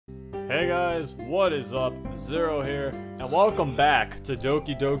Hey guys, what is up? Zero here, and welcome back to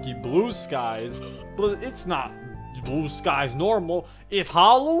Doki Doki Blue Skies. But it's not Blue Skies normal, it's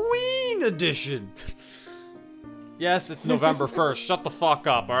Halloween edition. Yes, it's November 1st. Shut the fuck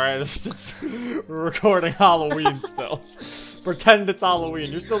up, alright? We're recording Halloween still. Pretend it's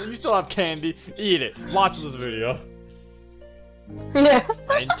Halloween. You still have candy. Eat it. Watch this video. Yeah.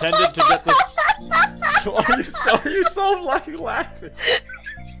 I intended to get this. Are you so laughing?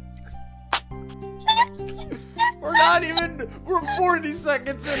 We're 40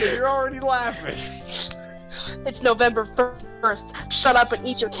 seconds in and you're already laughing. It's November 1st. Shut up and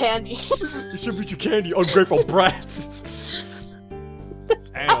eat your candy. You should eat your candy, ungrateful brats.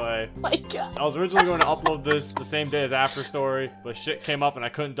 Anyway, Oh my god. I was originally going to upload this the same day as After Story, but shit came up and I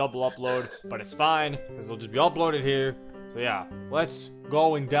couldn't double upload. But it's fine, because it'll just be uploaded here. So yeah, let's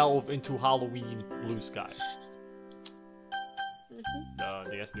go and delve into Halloween Blue Skies.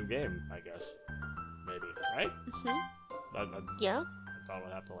 I guess new game, I guess. Maybe, right? Yeah. I thought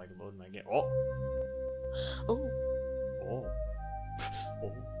I'd have to like load my game. Oh! Oh. Oh.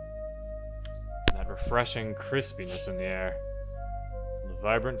 Oh. That refreshing crispiness in the air. The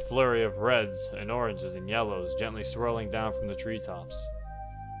vibrant flurry of reds and oranges and yellows gently swirling down from the treetops.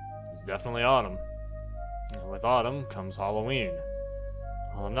 It's definitely autumn. And with autumn comes Halloween.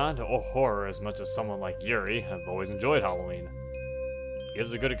 While I'm not into horror as much as someone like Yuri, I've always enjoyed Halloween. It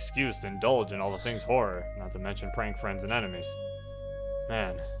gives a good excuse to indulge in all the things horror, not to mention prank friends and enemies.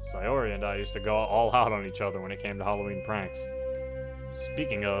 Man, Sayori and I used to go all out on each other when it came to Halloween pranks.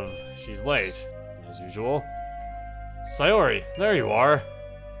 Speaking of, she's late, as usual. Sayori, there you are.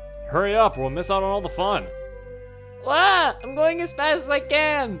 Hurry up, or we'll miss out on all the fun. Ah, I'm going as fast as I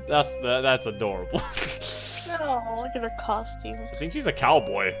can. That's adorable. Oh, look at her costume. I think she's a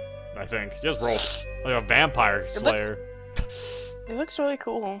cowboy. I think she has rope, like a vampire slayer. It looks really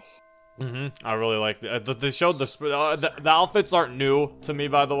cool. I really like it. They showed the outfits aren't new to me,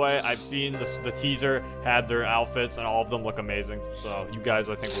 by the way. I've seen the teaser had their outfits, and all of them look amazing. So you guys,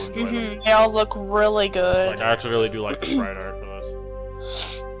 I think, will enjoy them. They all look really good. Like, I actually really do like the sprite art for this.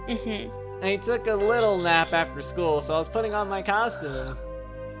 I took a little nap after school, so I was putting on my costume.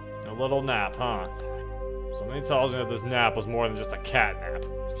 A little nap, huh? Something tells me that this nap was more than just a cat nap.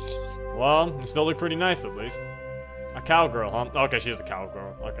 Well, you still look pretty nice, at least. A cowgirl, huh? Okay, she is a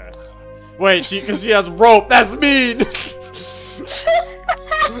cowgirl. Okay. Wait, because she has rope. That's mean. I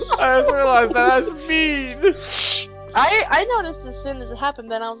just realized that's mean. I noticed as soon as it happened,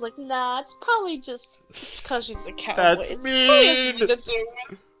 then I was like, nah, it's probably just because she's a cowboy. That's mean.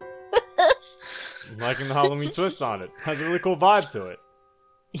 I'm liking the Halloween twist on it. Has a really cool vibe to it.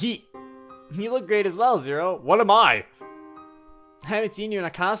 You look great as well, Zero. What am I? I haven't seen you in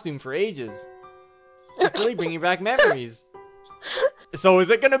a costume for ages. It's really bringing back memories. So is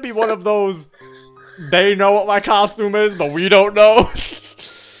it gonna be one of those, they know what my costume is, but we don't know?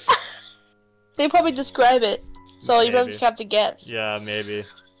 They probably describe it, so you just have to guess. Yeah, maybe.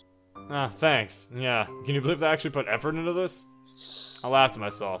 Ah, thanks. Yeah, can you believe they actually put effort into this? I laughed to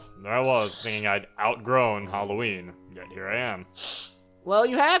myself. There I was, thinking I'd outgrown Halloween, yet here I am. Well,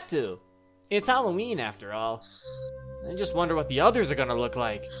 you have to. It's Halloween, after all. I just wonder what the others are gonna look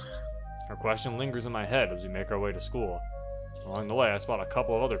like. Her question lingers in my head as we make our way to school. Along the way, I spot a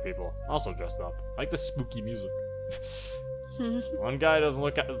couple of other people, also dressed up. I like the spooky music. One guy doesn't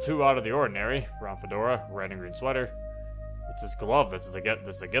look too out of the ordinary. Brown fedora, red and green sweater. It's his glove that's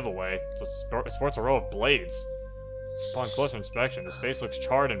the giveaway. It sports a row of blades. Upon closer inspection, his face looks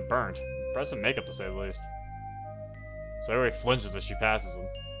charred and burnt. Impressive makeup, to say the least. Sayori flinches as she passes him.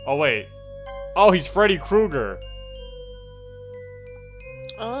 Oh, wait. Oh, he's Freddy Krueger.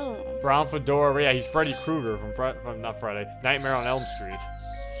 Oh. Brown fedora, yeah, he's Freddy Krueger from not Friday, Nightmare on Elm Street.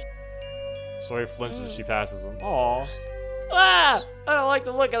 Sayori flinches as she passes him. Aww. Ah! I don't like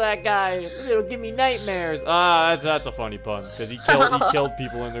the look of that guy. It'll give me nightmares. Ah, that's a funny pun, because he killed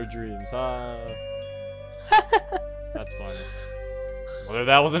people in their dreams. That's funny. Whether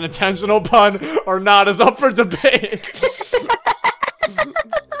that was an intentional pun or not is up for debate.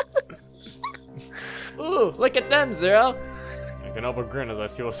 Ooh, look at them, Zero. I can help but grin as I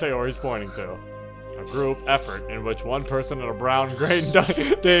see what Sayori's pointing to. A group effort in which one person in a brown Great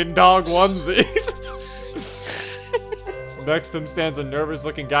Dane dog onesie. Next to him stands a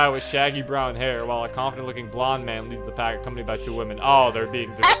nervous-looking guy with shaggy brown hair, while a confident-looking blonde man leads the pack, accompanied by two women. Oh, they're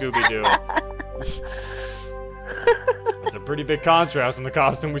Scooby-Doo. It's a pretty big contrast from the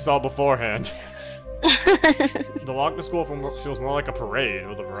costume we saw beforehand. The walk to school feels more like a parade,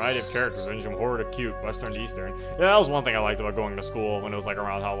 with a variety of characters ranging from horror to cute, western to eastern. Yeah, that was one thing I liked about going to school when it was like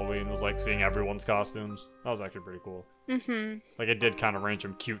around Halloween, was like seeing everyone's costumes. That was actually pretty cool. Like it did kind of range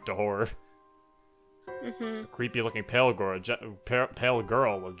from cute to horror. A creepy looking pale girl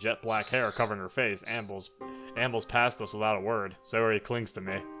with jet black hair covering her face ambles past us without a word. Sayori clings to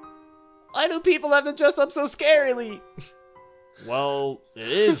me. Why do people have to dress up so scarily? Well, it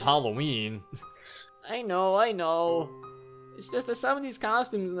is Halloween. I know. It's just that some of these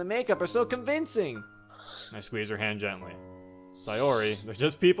costumes and the makeup are so convincing. I squeeze her hand gently. Sayori, they're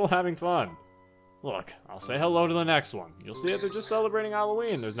just people having fun. Look, I'll say hello to the next one. You'll see that they're just celebrating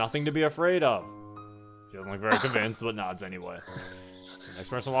Halloween. There's nothing to be afraid of. She doesn't look very convinced, but nods anyway. The next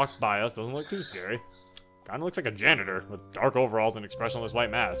person walked by us doesn't look too scary. Kinda looks like a janitor, with dark overalls and expressionless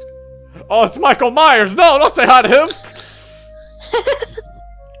white mask. Oh, it's Michael Myers! No, don't say hi to him!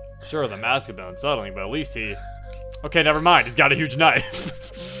 Sure, the mask had been unsettling, but at least he... Okay, never mind, he's got a huge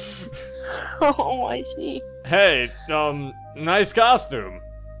knife. Oh, I see. Hey, nice costume.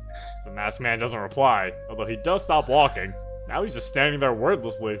 The masked man doesn't reply, although he does stop walking. Now he's just standing there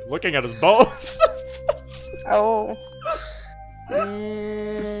wordlessly, looking at us both. Oh.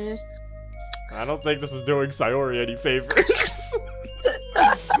 I don't think this is doing Sayori any favors.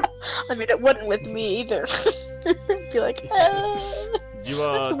 I mean, it wouldn't with me either. Be like, You,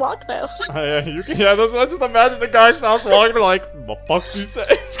 I can walk now. you can, yeah, I just imagine the guy stops walking and like, the fuck you say?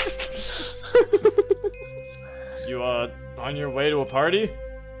 You, on your way to a party?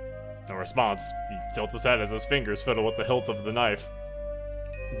 No response. He tilts his head as his fingers fiddle with the hilt of the knife.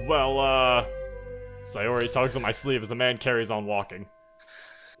 Well, Sayori tugs on my sleeve as the man carries on walking.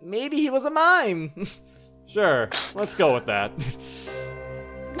 Maybe he was a mime. Sure, let's go with that.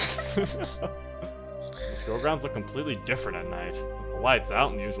 The school grounds look completely different at night. With the lights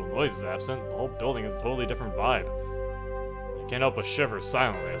out and the usual noise is absent, the whole building is a totally different vibe. I can't help but shiver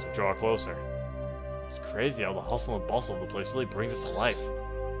silently as we draw closer. It's crazy how the hustle and bustle of the place really brings it to life.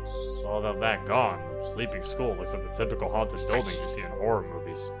 With all of that gone, the sleeping school looks like the typical haunted buildings you see in horror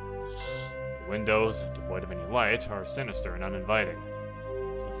movies. The windows, devoid of any light, are sinister and uninviting.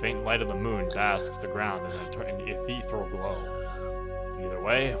 The faint light of the moon basks the ground in an ethereal glow. Either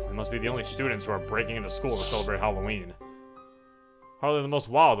way, we must be the only students who are breaking into school to celebrate Halloween. Hardly the most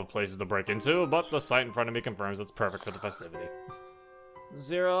wild of places to break into, but the sight in front of me confirms it's perfect for the festivity.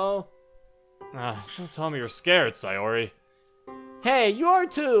 Zero. Don't tell me you're scared, Sayori. Hey, you are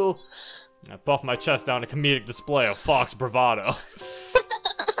too. I puff my chest down in a comedic display of fox bravado.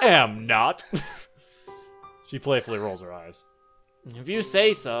 Am not. She playfully rolls her eyes. If you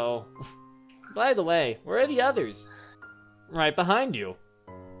say so. By the way, where are the others? Right behind you.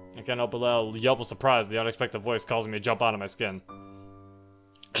 I can't help but a yelp of surprise. The unexpected voice causing me to jump out of my skin.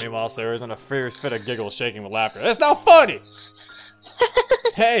 Meanwhile, Sarah's in a fierce fit of giggles, shaking with laughter. It's not funny!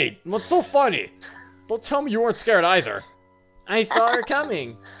 Hey, what's so funny? Don't tell me you weren't scared either. I saw her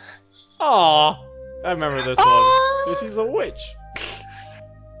coming. Aw, I remember this one. She's a witch.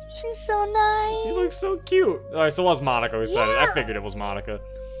 She's so nice. She looks so cute. Alright, so it was Monica who said it. I figured it was Monica.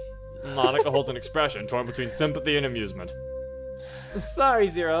 Monica holds an expression torn between sympathy and amusement. Sorry,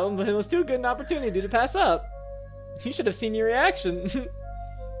 Zero, but it was too good an opportunity to pass up. You should have seen your reaction.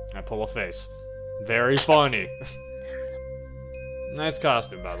 I pull a face. Very funny. Nice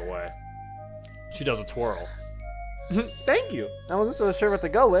costume, by the way. She does a twirl. Thank you. I wasn't so sure what to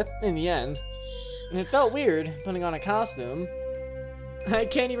go with, in the end. And it felt weird, putting on a costume. I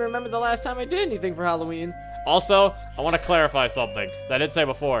can't even remember the last time I did anything for Halloween. Also, I want to clarify something that I did say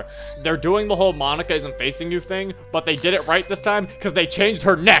before. They're doing the whole Monica isn't facing you thing, but they did it right this time because they changed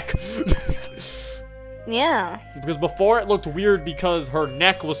her neck. Yeah. Because before it looked weird because her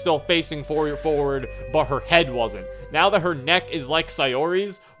neck was still facing forward, but her head wasn't. Now that her neck is like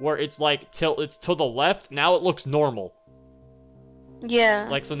Sayori's, where it's like it's to the left, now it looks normal. Yeah.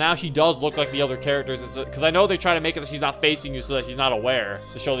 Like, so now she does look like the other characters, because I know they try to make it that she's not facing you so that she's not aware,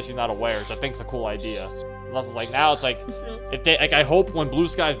 to show that she's not aware, which I think's a cool idea. Plus, it's like, now it's like, if they, like, I hope when Blue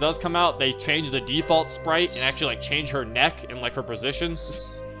Skies does come out, they change the default sprite and actually, like, change her neck and, like, her position.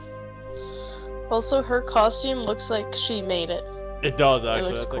 Also, her costume looks like she made it. It does,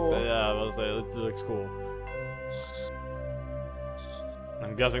 actually. It looks cool. Yeah, I was gonna say, it looks cool.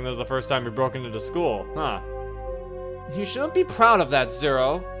 I'm guessing this is the first time you broke into school, huh? You shouldn't be proud of that,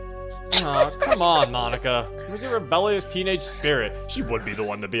 Zero. Aw, come on, Monica. Where's your rebellious teenage spirit? She would be the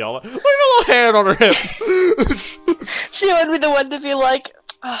one to be all like, look at a little hand on her hip. She would be the one to be like,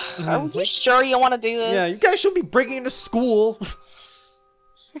 are you sure you want to do this? Yeah, you guys shouldn't be breaking into school.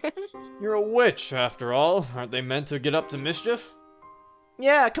 You're a witch, after all. Aren't they meant to get up to mischief?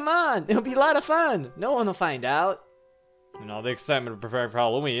 Yeah, come on. It'll be a lot of fun. No one will find out. In all the excitement of preparing for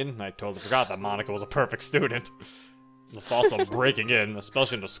Halloween, I totally forgot that Monica was a perfect student. The thoughts of breaking in,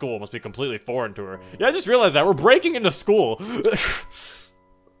 especially into school, must be completely foreign to her. Yeah, I just realized that. We're breaking into school.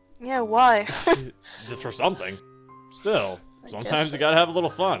 Yeah, why? Just for something. Still, sometimes you gotta have a little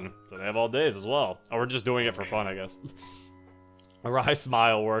fun. So they have all days as well. Or we're just doing it for fun, I guess. A wry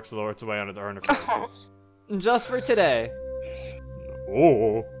smile works its way onto her face. Just for today.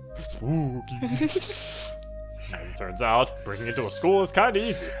 Oh, spooky. As it turns out, breaking into a school is kinda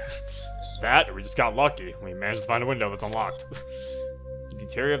easy. That, or we just got lucky. We managed to find a window that's unlocked. The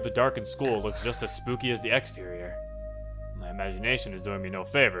interior of the darkened school looks just as spooky as the exterior. My imagination is doing me no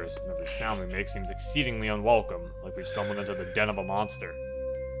favors, and every sound we make seems exceedingly unwelcome, like we've stumbled into the den of a monster.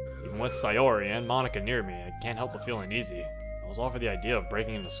 Even with Sayori and Monica near me, I can't help but feel uneasy. I was all for the idea of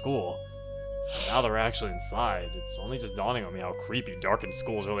breaking into school. But now that we're actually inside, it's only just dawning on me how creepy darkened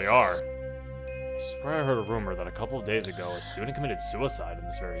schools really are. I swear I heard a rumor that a couple of days ago a student committed suicide in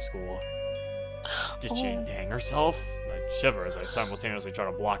this very school. Did she hang herself? I shiver as I simultaneously try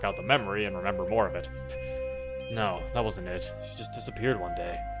to block out the memory and remember more of it. No, that wasn't it. She just disappeared one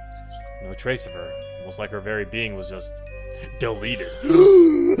day. No trace of her. Almost like her very being was just deleted.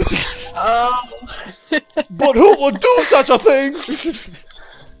 But who would do such a thing?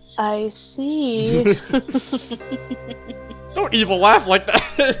 I see. Don't evil laugh like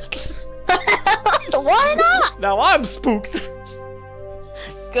that. Why not? Now I'm spooked.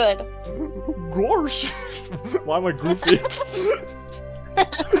 Good. Gorsh. Why am I goofy?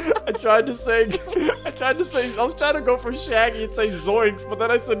 I was trying to go for Shaggy and say Zoinks, but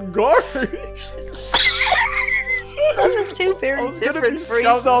then I said Gorsh. Those are two very I was gonna different be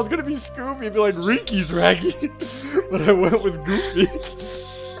phrases. I was gonna be Scooby and be like Rinky's Raggy, but I went with Goofy.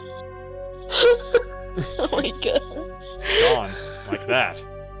 Oh my god. Gone like that.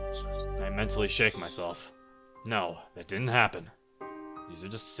 I mentally shake myself. No, that didn't happen. These are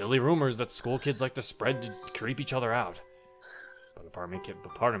just silly rumors that school kids like to spread to creep each other out. But part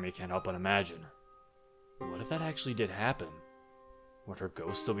of me can't help but imagine. What if that actually did happen? Would her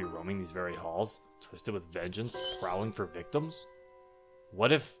ghost still be roaming these very halls, twisted with vengeance, prowling for victims?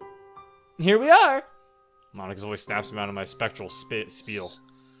 What if... Here we are. Monica's voice snaps me out of my spectral spiel.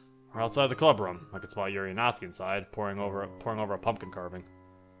 We're outside the club room. I could spot Yuri and Natsuki inside, poring over a pumpkin carving.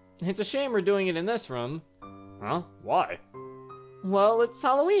 It's a shame we're doing it in this room. Huh? Why? Well, it's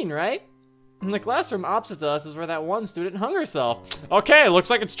Halloween, right? And the classroom opposite to us is where that one student hung herself. Okay, looks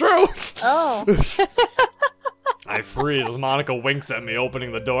like it's true! Oh. I freeze as Monica winks at me,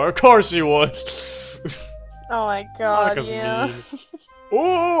 opening the door. Of course she would! Oh my god, Monica's yeah. mean.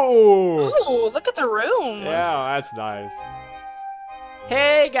 Ooh! Ooh, look at the room. Yeah, that's nice.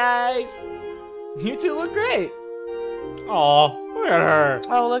 Hey, guys. You two look great. Aw, look at her!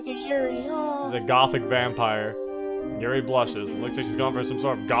 Oh, look at Yuri. Oh. She's a gothic vampire. Yuri blushes and looks like she's going for some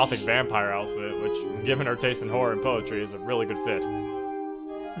sort of gothic vampire outfit, which, given her taste in horror and poetry, is a really good fit.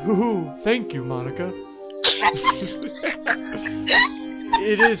 Ooh, thank you, Monica.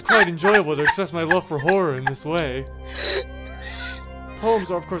 It is quite enjoyable to express my love for horror in this way. Poems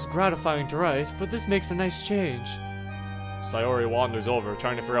are of course gratifying to write, but this makes a nice change. Sayori wanders over,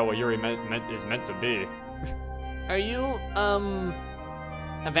 trying to figure out what Yuri is meant to be. Are you,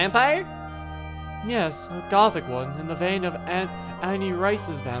 a vampire? Yes, a gothic one, in the vein of Annie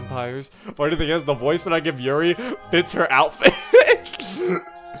Rice's vampires. Funny thing is, the voice that I give Yuri fits her outfit.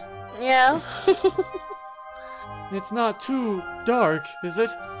 Yeah. It's not too dark, is it?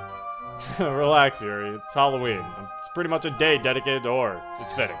 Relax, Yuri. It's Halloween. It's pretty much a day dedicated to horror.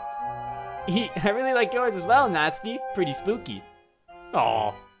 It's fitting. I really like yours as well, Natsuki. Pretty spooky.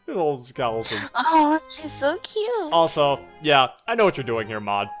 Aw, an old skeleton. Oh, she's so cute. Also, yeah, I know what you're doing here,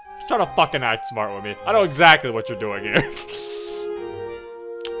 Mod. Just trying to fucking act smart with me. I know exactly what you're doing here.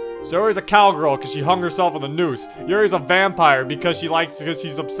 Sayori's a cowgirl because she hung herself with a noose. Yuri's a vampire because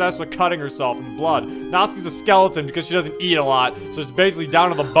she's obsessed with cutting herself in blood. Natsuki's a skeleton because she doesn't eat a lot, so it's basically down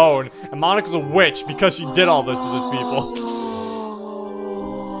to the bone. And Monica's a witch because she did all this to these people.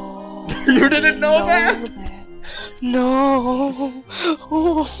 You didn't know that? No.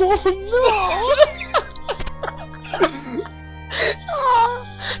 Oh, no.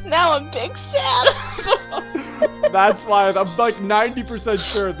 Now I'm big sad. That's why, I'm like 90%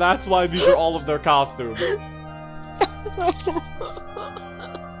 sure that's why these are all of their costumes.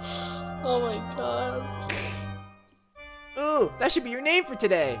 Oh my god. Ooh, that should be your name for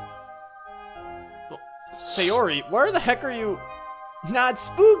today. Sayori, where the heck are you? Not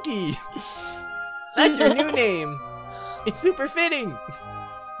spooky. That's your new name. It's super fitting.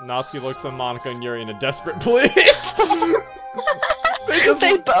 Natsuki looks at Monica and Yuri in a desperate plea. They just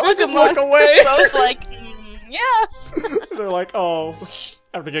They look, both they just look look away. both like, yeah. They're like, oh.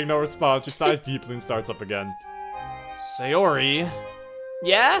 After getting no response, she sighs deeply and starts up again. Sayori.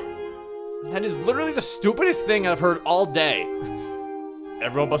 Yeah? That is literally the stupidest thing I've heard all day.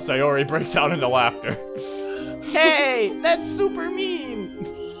 Everyone but Sayori breaks out into laughter. Hey, that's super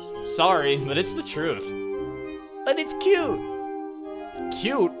mean. Sorry, but it's the truth. But it's cute.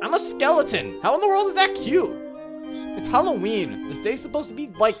 Cute? I'm a skeleton. How in the world is that cute? It's Halloween. This day's supposed to be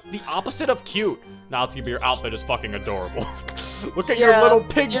like the opposite of cute. Now it's gonna be your outfit is fucking adorable. Look at your little You're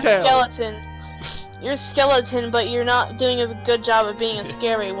pigtails. skeleton. You're a skeleton, but you're not doing a good job of being a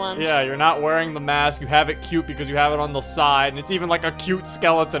scary one. Yeah, you're not wearing the mask. You have it cute because you have it on the side, and it's even like a cute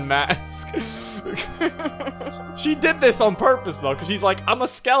skeleton mask. She did this on purpose though, because she's like, I'm a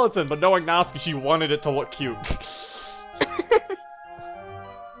skeleton, but knowing Natsuki, she wanted it to look cute.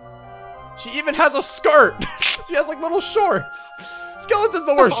 She even has a skirt. She has like little shorts. Skeletons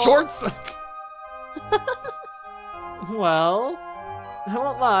don't wear shorts. Well, I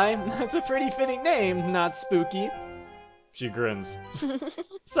won't lie. That's a pretty fitting name, not spooky. She grins.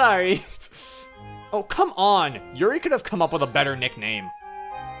 Sorry. Oh, come on. Yuri could have come up with a better nickname.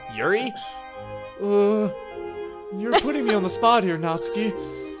 Yuri? You're putting me on the spot here, Natsuki.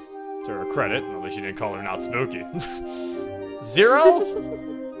 To her credit, at least she didn't call her not spooky.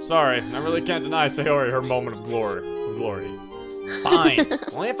 Zero? Sorry, I really can't deny Sayori her moment of glory. Fine.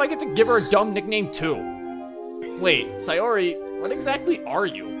 Only if I get to give her a dumb nickname too. Wait, Sayori, what exactly are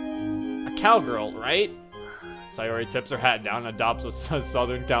you? A cowgirl, right? Sayori tips her hat down and adopts a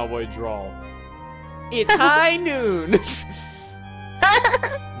southern cowboy drawl. It's high noon.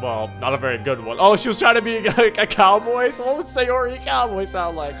 Well, not a very good one. Oh, she was trying to be like a cowboy? So what would Sayori cowboy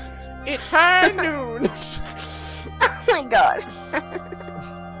sound like? It's high noon. Oh my god.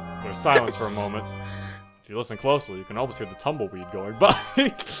 There's silence for a moment. If you listen closely, you can almost hear the tumbleweed going by.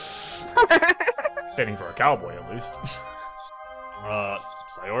 Fitting for a cowboy, at least.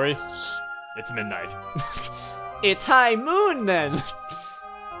 Sayori? It's midnight. It's high moon then.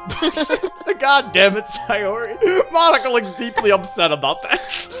 God damn it, Sayori. Monica looks deeply upset about that.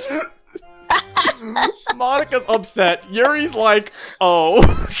 Monica's upset. Yuri's like, oh.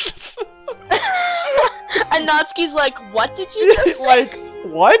 And Natsuki's like, what did you just say? Like,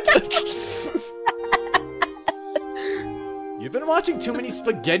 what? You've been watching too many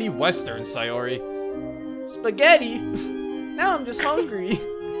spaghetti westerns, Sayori. Spaghetti? Now I'm just hungry.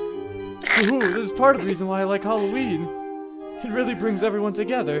 Ooh, this is part of the reason why I like Halloween. It really brings everyone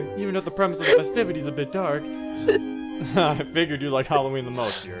together, even if the premise of the festivity's a bit dark. I figured you like Halloween the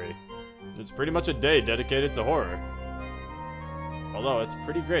most, Yuri. It's pretty much a day dedicated to horror. Although, it's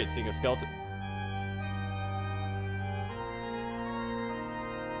pretty great seeing a skeleton...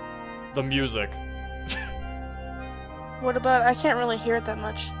 The music. What about, I can't really hear it that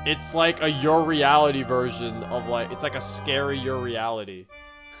much. It's like a Your Reality version of like, it's like a scary Your Reality.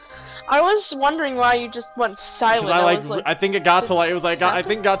 I was wondering why you just went silent. Because I think it got to like, it was like, I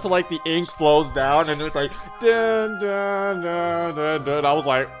think it got to like the ink flows down and it's like, dun dun dun dun dun. I was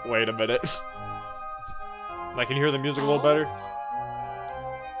like, wait a minute. Like, can you hear the music a little better?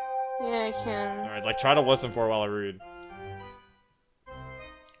 Yeah, I can. Alright, like, try to listen for it while I read.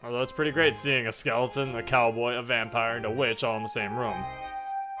 Although it's pretty great seeing a skeleton, a cowboy, a vampire, and a witch all in the same room.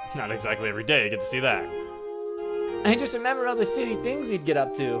 Not exactly every day you get to see that. I just remember all the silly things we'd get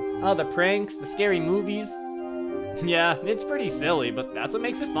up to. All the pranks, the scary movies. Yeah, it's pretty silly, but that's what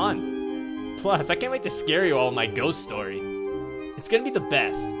makes it fun. Plus, I can't wait to scare you all with my ghost story. It's gonna be the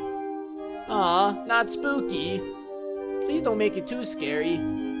best. Aw, not spooky. Please don't make it too scary.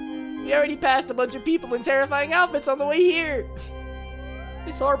 We already passed a bunch of people in terrifying outfits on the way here.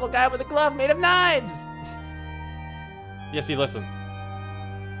 This horrible guy with a glove made of knives! Yes, he listened.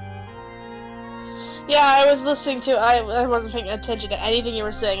 Yeah, I was listening to. I wasn't paying attention to anything you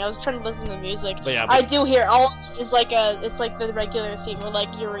were saying. I was trying to listen to the music. But yeah, I do hear all. It's like it's like the regular theme, or like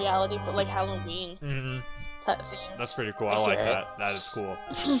Your Reality, but like Halloween theme. That's pretty cool. I like that. That is cool.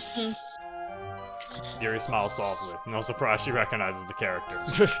 Yuri smiles softly. No surprise she recognizes the character.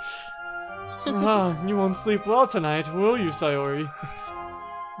 You won't sleep well tonight, will you, Sayori?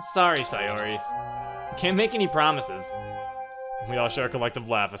 Sorry, Sayori. Can't make any promises. We all share a collective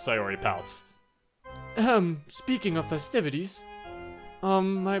laugh as Sayori pouts. Speaking of festivities,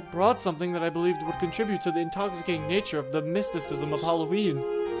 I brought something that I believed would contribute to the intoxicating nature of the mysticism of Halloween.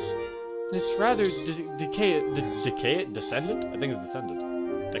 It's rather Descendant? I think it's descendant.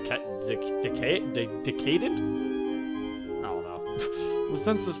 Decadent? I don't know. well,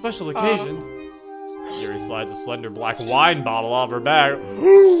 since the special occasion. Yuri slides a slender black wine bottle out of her bag.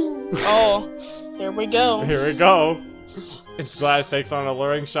 Oh, here we go. Here we go. Its glass takes on an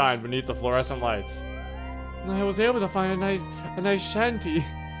alluring shine beneath the fluorescent lights. I was able to find a nice shanty.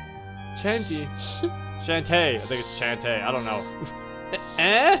 Shanty. Shantae. I think it's Shantae. I don't know.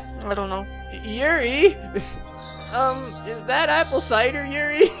 Eh? I don't know. Yuri? Is that apple cider,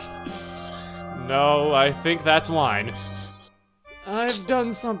 Yuri? No, I think that's wine. I've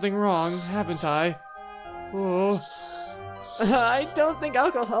done something wrong, haven't I? Oh, I don't think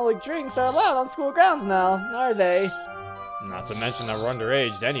alcoholic drinks are allowed on school grounds now, are they? Not to mention that we're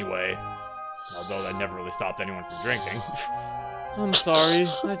underaged anyway. Although that never really stopped anyone from drinking. I'm sorry.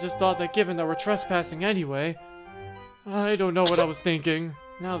 I just thought that given that we're trespassing anyway. I don't know what I was thinking.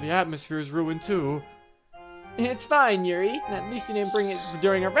 Now the atmosphere is ruined too. It's fine, Yuri. At least you didn't bring it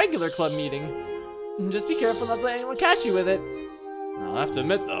during a regular club meeting. Just be careful not to let anyone catch you with it. I'll have to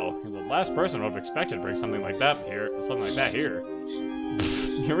admit though, you're the last person I would have expected to bring something like that here.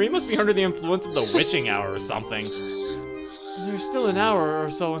 Yuri must be under the influence of the witching hour or something. There's still an hour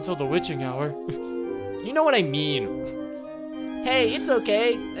or so until the witching hour. You know what I mean. Hey, it's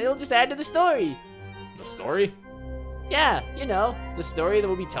okay. It'll just add to the story. The story? Yeah, you know, the story that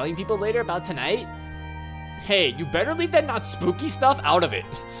we'll be telling people later about tonight. Hey, you better leave that not spooky stuff out of it.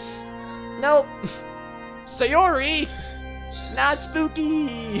 Nope. Sayori! Not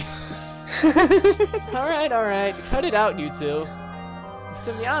spooky! Alright, cut it out, you two.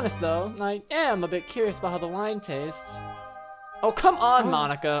 To be honest, though, I am a bit curious about how the wine tastes. Oh, come on,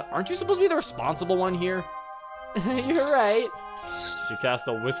 Monica. Aren't you supposed to be the responsible one here? You're right. She casts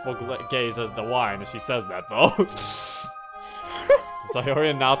a wistful gaze at the wine as she says that, though. Sayori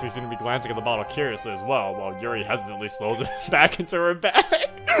and Natsuki seem to be glancing at the bottle curiously as well, while Yuri hesitantly slows it back into her bag.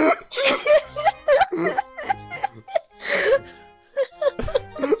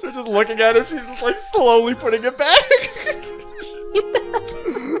 They're just looking at her, she's just like slowly putting it back.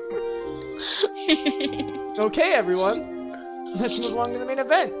 Okay, everyone. Let's move along to the main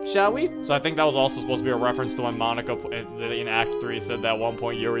event, shall we? So I think that was also supposed to be a reference to when Monica in Act 3 said that at one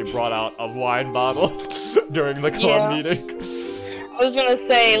point Yuri brought out a wine bottle during the club meeting. I was gonna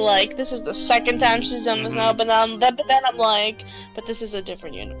say, like, this is the second time she's done this now, but then I'm like, but this is a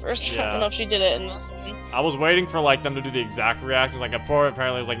different universe. Yeah. I don't know if she did it in this one. I was waiting for like them to do the exact reactions. Like before,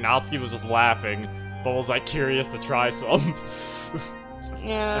 apparently it was like Natsuki was just laughing, but was like curious to try some.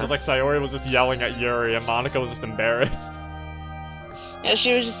 Yeah. It was like Sayori was just yelling at Yuri, and Monica was just embarrassed. Yeah,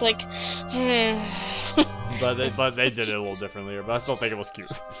 she was just like, But they did it a little differently here. But I still think it was cute.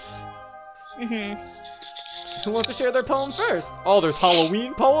 Who wants to share their poem first? Oh, there's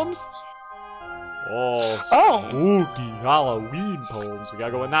Halloween poems? Oh, Oh. spooky Halloween poems. We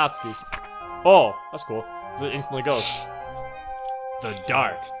gotta go with Natsuki. Oh, that's cool. So it instantly goes. The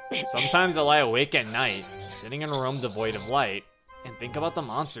dark. Sometimes I lie awake at night, sitting in a room devoid of light, and think about the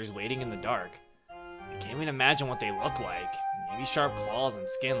monsters waiting in the dark. I can't even imagine what they look like. Maybe sharp claws and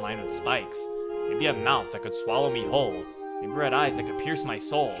skin lined with spikes. Maybe a mouth that could swallow me whole. Maybe red eyes that could pierce my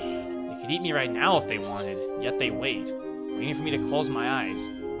soul. They could eat me right now if they wanted, yet they wait. Waiting for me to close my eyes.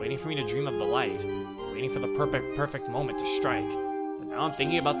 Waiting for me to dream of the light. Waiting for the perfect moment to strike. But now I'm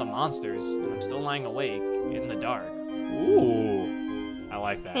thinking about the monsters, and I'm still lying awake in the dark. Ooh. I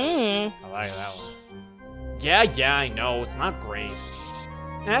like that. I like that one. Yeah, I know. It's not great.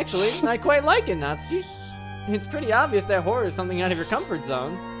 Actually, I quite like it, Natsuki. It's pretty obvious that horror is something out of your comfort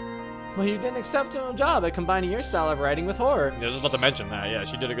zone. But you did an exceptional job at combining your style of writing with horror. I was about to mention that. Yeah,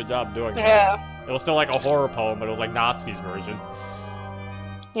 she did a good job doing that. Yeah. It was still like a horror poem, but it was like Natsuki's version.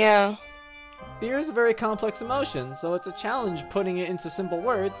 Yeah. Fear is a very complex emotion, so it's a challenge putting it into simple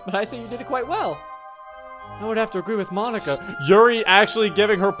words, but I'd say you did it quite well. I would have to agree with Monica. Yuri actually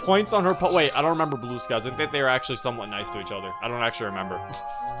giving her points on her wait, I don't remember Blue Skies. I think they were actually somewhat nice to each other. I don't actually remember.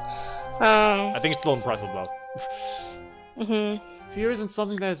 I think it's still impressive, though. Fear isn't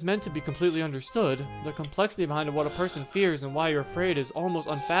something that is meant to be completely understood. The complexity behind what a person fears and why you're afraid is almost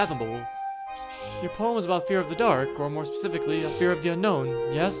unfathomable. Your poem is about fear of the dark, or more specifically, a fear of the unknown,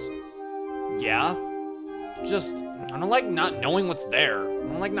 yes? Yeah? Just, I don't like not knowing what's there. I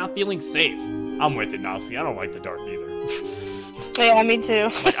don't like not feeling safe. I'm with it, Natsuki. I don't like the dark either. Yeah, me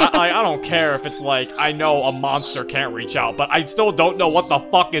too. Like, I don't care if it's like, I know a monster can't reach out, but I still don't know what the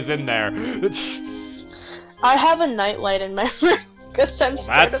fuck is in there. I have a nightlight in my room. Because I'm Well,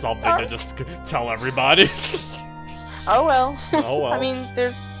 scared that's of something dark. to just tell everybody. Oh well. Oh well. I mean,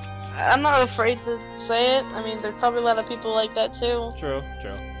 I'm not afraid to say it. I mean, there's probably a lot of people like that too. True.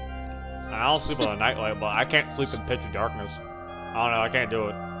 I'll sleep with a nightlight, but I can't sleep in pitch darkness. I don't know, I can't do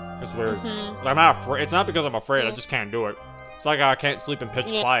it. It's weird. I'm not afraid. It's not because I'm afraid, I just can't do it. It's like I can't sleep in pitch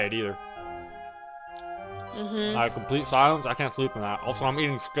quiet either. I have complete silence, I can't sleep in that. Also, I'm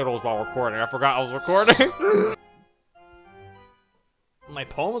eating Skittles while recording. I forgot I was recording.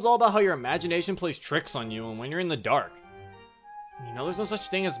 poem was all about how your imagination plays tricks on you and when you're in the dark. You know, there's no such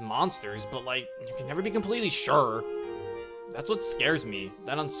thing as monsters, but like, you can never be completely sure. That's what scares me,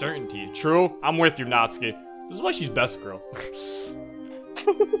 that uncertainty. True, I'm with you, Natsuki. This is why she's best girl.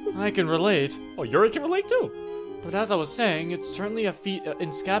 I can relate. Oh, Yuri can relate too. But as I was saying, it's certainly a feat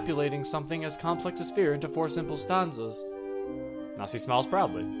encapsulating something as complex as fear into 4 simple stanzas. Natsuki smiles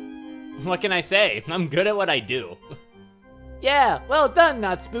proudly. What can I say? I'm good at what I do. Yeah, well done,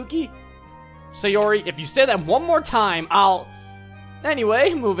 not spooky. Sayori, if you say that one more time, I'll...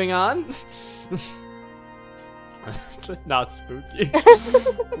 Anyway, moving on. Not spooky.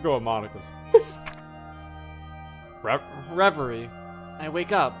 We'll go with Monica's. Reverie. I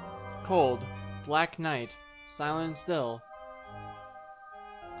wake up. Cold. Black night. Silent and still.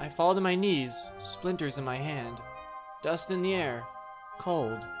 I fall to my knees. Splinters in my hand. Dust in the air.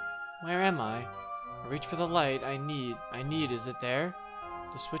 Cold. Where am I? I reach for the light I need. Is it there?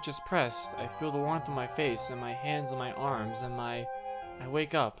 The switch is pressed. I feel the warmth on my face and my hands and my arms and I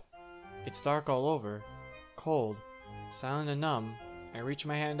wake up. It's dark all over. Cold. Silent and numb. I reach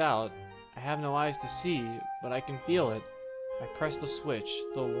my hand out. I have no eyes to see, but I can feel it. I press the switch.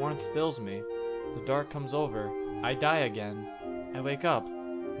 The warmth fills me. The dark comes over. I die again. I wake up.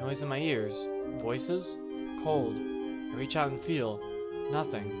 Noise in my ears. Voices? Cold. I reach out and feel.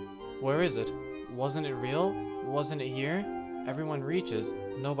 Nothing. Where is it? Wasn't it real? Wasn't it here? Everyone reaches.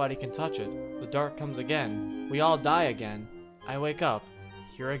 Nobody can touch it. The dark comes again. We all die again. I wake up.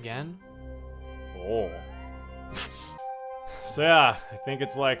 Here again? Oh. So yeah, I think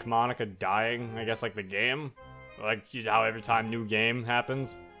it's like Monica dying, I guess like the game. Like how every time new game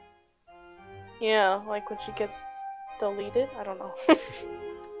happens. Yeah, like when she gets deleted? I don't know.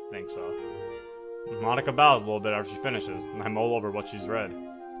 Think so. Monica bows a little bit after she finishes, and I mull over what she's read.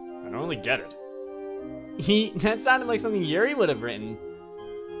 I don't really get it. That sounded like something Yuri would have written.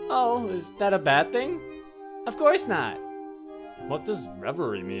 Oh, is that a bad thing? Of course not. What does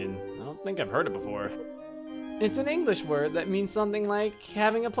reverie mean? I don't think I've heard it before. It's an English word that means something like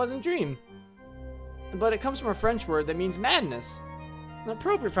having a pleasant dream. But it comes from a French word that means madness.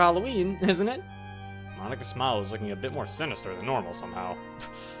 Appropriate for Halloween, isn't it? Monica's smile was looking a bit more sinister than normal somehow.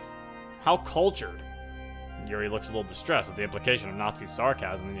 How cultured. Yuri looks a little distressed at the implication of Nazi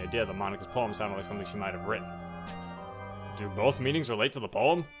sarcasm and the idea that Monica's poem sounded like something she might have written. Do both meanings relate to the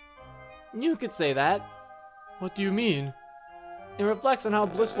poem? You could say that. What do you mean? It reflects on how a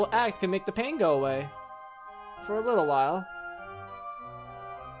blissful act can make the pain go away. For a little while.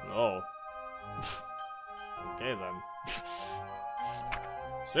 Oh. Okay then.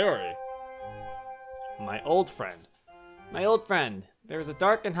 Sayori. My old friend. My old friend. There is a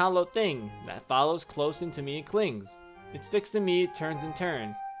dark and hollow thing that follows close into me and clings. It sticks to me, it turns and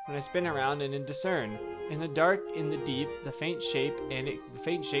turn. When I spin around and discern. In the dark, in the deep, the faint shape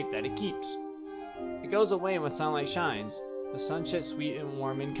that it keeps. It goes away when sunlight shines. The sunset sweet and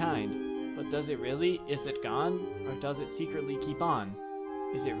warm and kind. But does it really? Is it gone? Or does it secretly keep on?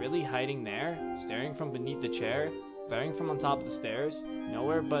 Is it really hiding there? Staring from beneath the chair? Glaring from on top of the stairs?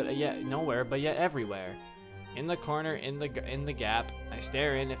 Nowhere but yet everywhere. In the corner, in the gap, I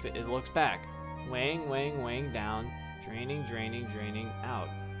stare in if it looks back. Weighing down. Draining out.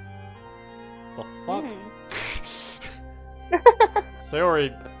 The fuck?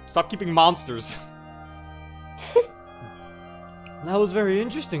 Sayori, stop keeping monsters. That was very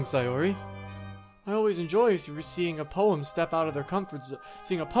interesting, Sayori. I always enjoy seeing a poet step out of their comfort zone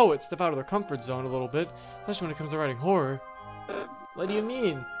a little bit, especially when it comes to writing horror. What do you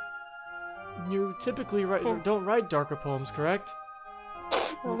mean? You typically don't write darker poems, correct?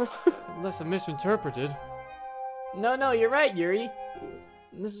 Unless I'm misinterpreted. No, you're right, Yuri.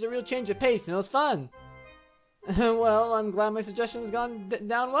 This is a real change of pace, and it was fun. Well, I'm glad my suggestion has gone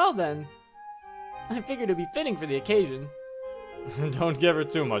down well then. I figured it'd be fitting for the occasion. Don't give her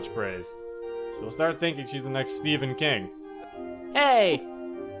too much praise. She'll start thinking she's the next Stephen King. Hey!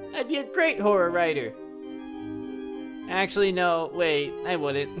 I'd be a great horror writer. Actually, no, wait, I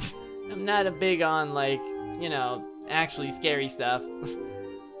wouldn't. I'm not a big on, like, you know, actually scary stuff.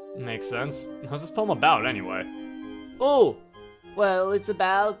 Makes sense. What's this poem about, anyway? Oh! Well, it's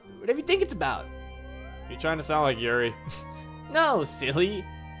about whatever you think it's about. You trying to sound like Yuri? No, silly.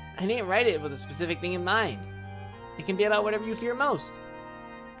 I didn't write it with a specific thing in mind. It can be about whatever you fear most.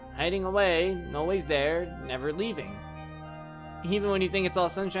 Hiding away, always there, never leaving. Even when you think it's all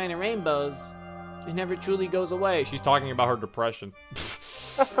sunshine and rainbows, it never truly goes away. She's talking about her depression.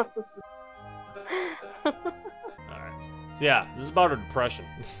 Alright. So yeah, this is about her depression.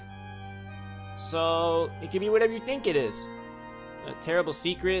 So, it can be whatever you think it is. A terrible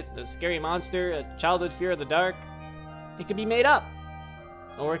secret, a scary monster, a childhood fear of the dark. It can be made up.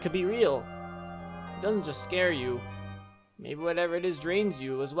 Or it could be real. It doesn't just scare you. Maybe whatever it is drains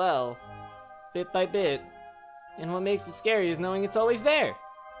you as well. Bit by bit. And what makes it scary is knowing it's always there.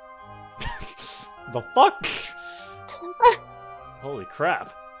 The fuck? Holy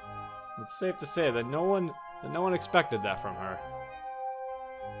crap. It's safe to say that no one expected that from her.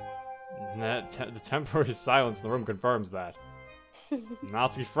 And the temporary silence in the room confirms that.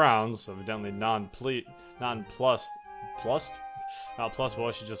 Natsuki frowns, evidently nonplussed by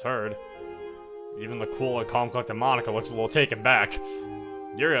what she just heard. Even the cool and calm collected Monica looks a little taken back.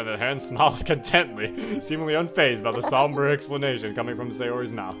 Yuri, on the other hand, smiles contently, seemingly unfazed by the somber explanation coming from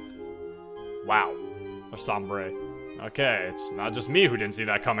Sayori's mouth. Wow. Or sombre. Okay, it's not just me who didn't see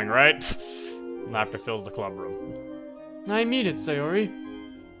that coming, right? Laughter fills the club room. I mean it, Sayori.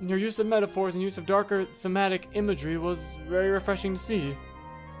 Your use of metaphors and use of darker thematic imagery was very refreshing to see.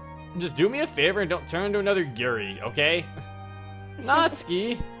 Just do me a favor and don't turn into another Yuri, okay?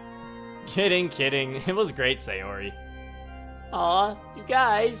 Natsuki! Kidding. It was great, Sayori. Aw, you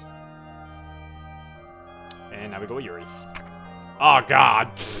guys. And now we go with Yuri. Oh god!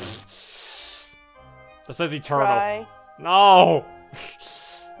 That says eternal. Why? No!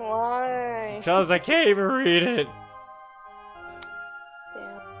 Why? Because I can't even read it.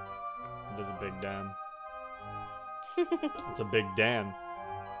 Damn. It is a big damn. It's a big damn.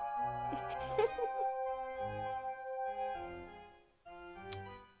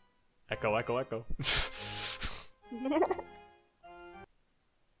 Echo.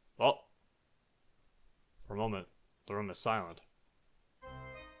 Well, for a moment, the room is silent.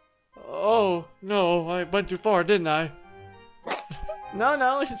 Oh, no, I went too far, didn't I?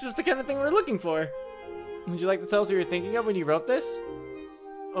 No, it's just the kind of thing we're looking for. Would you like to tell us what you were thinking of when you wrote this?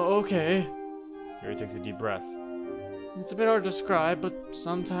 Oh, okay. Yuri takes a deep breath. It's a bit hard to describe, but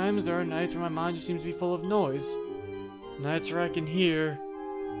sometimes there are nights where my mind just seems to be full of noise. Nights where I can hear.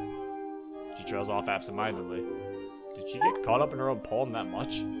 She trails off absentmindedly. Did she get caught up in her own poem that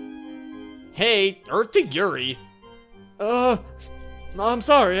much? Hey, Earth to Yuri! I'm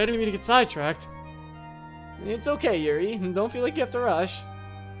sorry, I didn't mean to get sidetracked. It's okay, Yuri. Don't feel like you have to rush.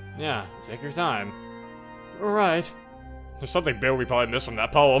 Yeah, take your time. Alright. There's something big we probably missed from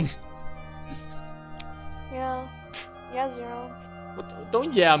that poem. Yeah. Yeah, Zero.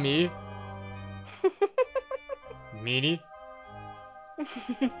 Don't yeah me. Meanie?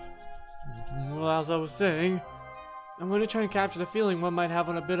 Well, as I was saying, I'm going to try and capture the feeling one might have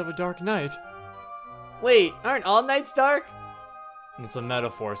on a bit of a dark night. Wait, aren't all nights dark? It's a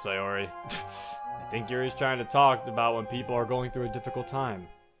metaphor, Sayori. I think Yuri's trying to talk about when people are going through a difficult time.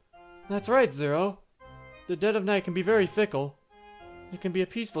 That's right, Zero. The dead of night can be very fickle. It can be a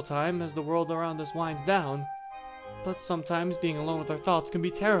peaceful time as the world around us winds down. But sometimes being alone with our thoughts can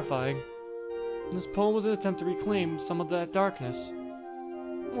be terrifying. This poem was an attempt to reclaim some of that darkness.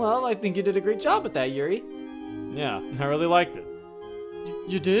 Well, I think you did a great job with that, Yuri. Yeah, I really liked it.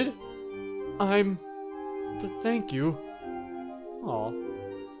 You did? Thank you. Aw.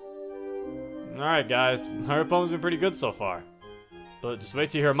 Alright, guys. Her poem's been pretty good so far. But just wait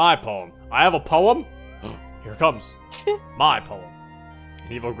till you hear my poem. I have a poem? Here it comes. My poem.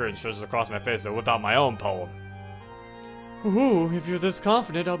 An evil grin stretches across my face as I whip out my own poem. Ooh, if you're this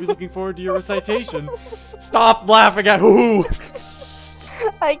confident, I'll be looking forward to your recitation. Stop laughing at who?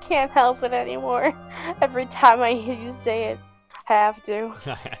 I can't help it anymore. Every time I hear you say it, I have to.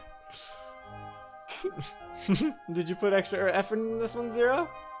 Did you put extra effort in this one, Zero?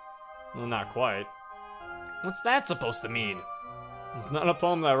 Well, not quite. What's that supposed to mean? It's not a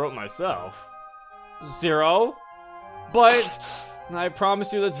poem that I wrote myself. Zero? But I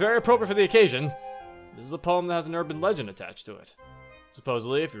promise you that's very appropriate for the occasion. This is a poem that has an urban legend attached to it.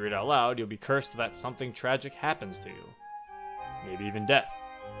 Supposedly, if you read it out loud, you'll be cursed that something tragic happens to you. Maybe even death.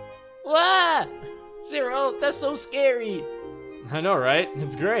 Wah! Zero, that's so scary! I know, right?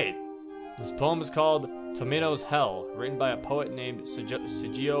 It's great. This poem is called Tomino's Hell, written by a poet named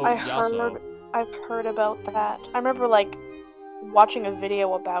Sugio Yaso. I've heard about that. I remember, like, watching a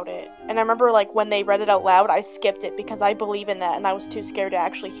video about it. And I remember, like, when they read it out loud, I skipped it because I believe in that and I was too scared to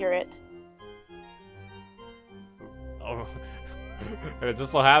actually hear it. Oh. And it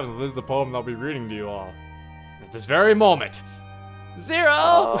just so happens that this is the poem I'll be reading to you all. At this very moment. Zero!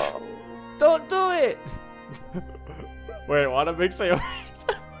 Oh. Don't do it! Wait, what a big say. I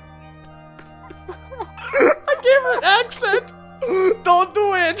gave her an accent! Don't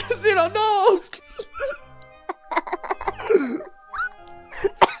do it! Zero, no!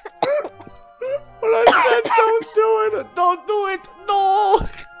 When I said don't do it! Don't do it! No!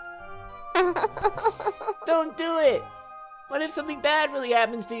 Don't do it! What if something bad really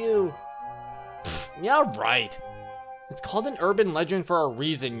happens to you? Yeah, right. It's called an urban legend for a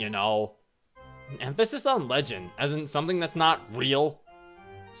reason, you know. Emphasis on legend, as in something that's not real.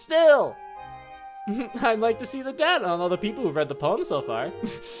 Still, I'd like to see the data on all the people who've read the poem so far.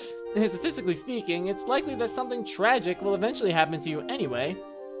 Statistically speaking, it's likely that something tragic will eventually happen to you anyway.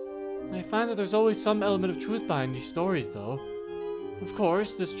 I find that there's always some element of truth behind these stories, though. Of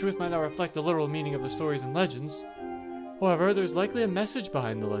course, this truth might not reflect the literal meaning of the stories and legends. However, there's likely a message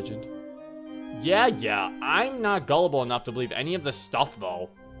behind the legend. Yeah, I'm not gullible enough to believe any of this stuff, though.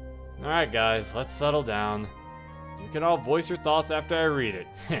 Alright, guys, let's settle down. You can all voice your thoughts after I read it.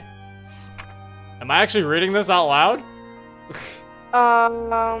 Am I actually reading this out loud?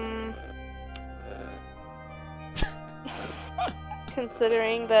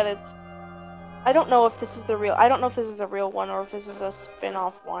 Considering that it's... I don't know if this is the real... I don't know if this is a real one or if this is a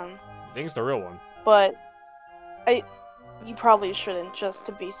spin-off one. I think it's the real one. But... You probably shouldn't, just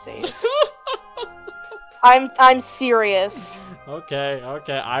to be safe. I'm serious. Okay,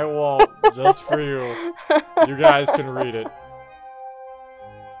 I won't. Just for you. You guys can read it.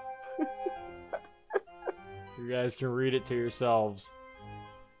 You guys can read it to yourselves.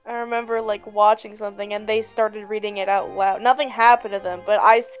 I remember, like, watching something and they started reading it out loud. Nothing happened to them, but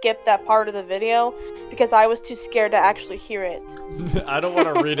I skipped that part of the video because I was too scared to actually hear it. I don't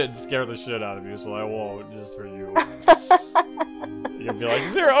want to read it and scare the shit out of you, so I won't, just for you. You'll be like,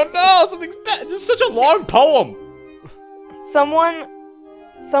 Zero, oh no, something's bad. This is such a long poem. Someone,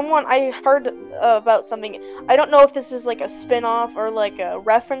 I heard about something. I don't know if this is like a spin-off or like a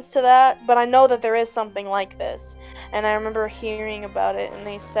reference to that, but I know that there is something like this. And I remember hearing about it, and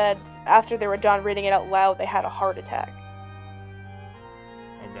they said after they were done reading it out loud, they had a heart attack.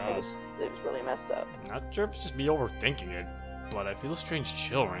 Oh god. It was really messed up. Not sure if it's just me overthinking it, but I feel a strange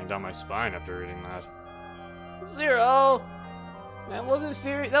chill running down my spine after reading that. Zero! That wasn't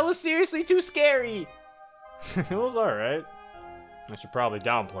serious. That was seriously too scary! It was alright. I should probably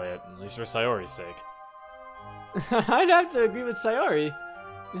downplay it, at least for Sayori's sake. I'd have to agree with Sayori.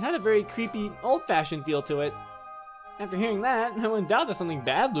 It had a very creepy, old-fashioned feel to it. After hearing that, I wouldn't doubt that something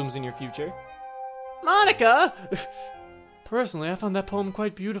bad looms in your future. Monica! Personally, I found that poem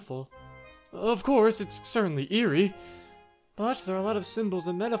quite beautiful. Of course, it's certainly eerie, but there are a lot of symbols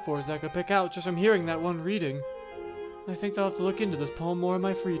and metaphors that I could pick out just from hearing that one reading. I think I'll have to look into this poem more in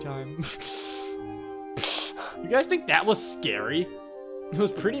my free time. You guys think that was scary? It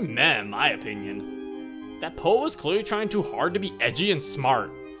was pretty meh, in my opinion. That poet was clearly trying too hard to be edgy and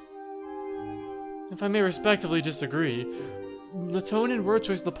smart. If I may respectively disagree, the tone and word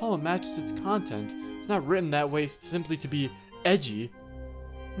choice of the poem matches its content. It's not written that way simply to be edgy.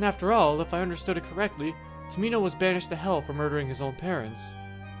 And after all, if I understood it correctly, Tamino was banished to hell for murdering his own parents.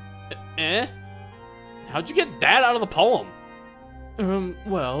 Eh? How'd you get that out of the poem?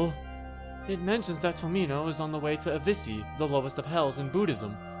 Well, it mentions that Tomino is on the way to Avisi, the lowest of hells in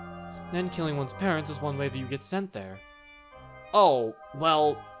Buddhism. Then killing one's parents is one way that you get sent there. Oh,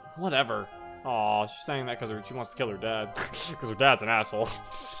 well, whatever. Aw, she's saying that because she wants to kill her dad. Because her dad's an asshole.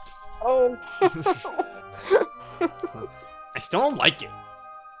 Oh. I still don't like it.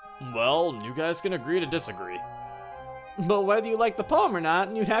 Well, you guys can agree to disagree. But whether you like the poem or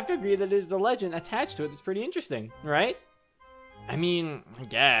not, you'd have to agree that it is the legend attached to it that's pretty interesting, right? I mean, I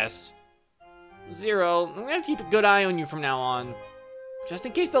guess. Zero, I'm gonna keep a good eye on you from now on. Just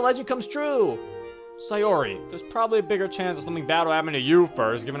in case the legend comes true. Sayori, there's probably a bigger chance of something bad will happen to you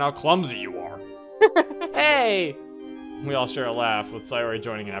first, given how clumsy you are. Hey! We all share a laugh, with Sayori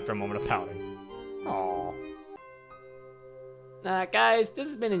joining in after a moment of pouting. Aww. Guys, this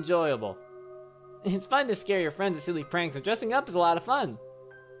has been enjoyable. It's fun to scare your friends with silly pranks, and dressing up is a lot of fun.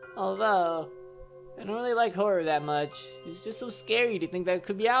 Although, I don't really like horror that much. It's just so scary to think that it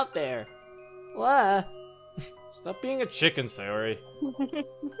could be out there. What? Stop being a chicken, Sayori.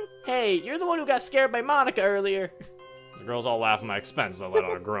 Hey, you're the one who got scared by Monica earlier. The girls all laugh at my expense as I let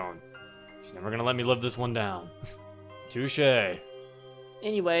out a groan. She's never gonna let me live this one down. Touché.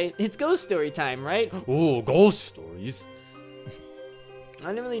 Anyway, it's ghost story time, right? Ooh, ghost stories. I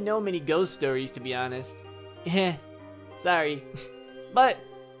don't really know many ghost stories, to be honest. Sorry. But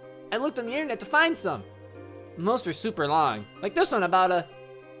I looked on the internet to find some. Most were super long. Like this one about a...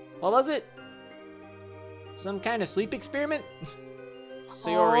 What was it? Some kind of sleep experiment?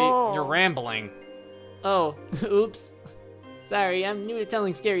 Sayori, you're rambling. Oh, oops. Sorry, I'm new to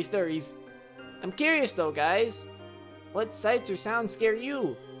telling scary stories. I'm curious though, guys. What sights or sounds scare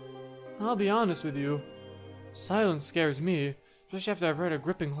you? I'll be honest with you. Silence scares me, especially after I've read a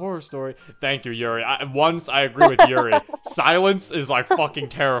gripping horror story. Thank you, Yuri. Once I agree with Yuri. Silence is like fucking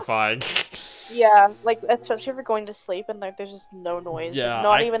terrifying. Yeah, like especially if you're going to sleep and like there's just no noise. Yeah, Like,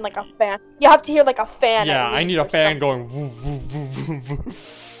 not even like a fan. You have to hear like a fan. Yeah, at I least need a or fan something. going. Woo, woo, woo, woo, woo.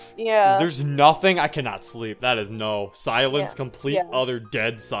 Yeah. There's nothing. I cannot sleep. That is no silence. Yeah, Complete yeah. utter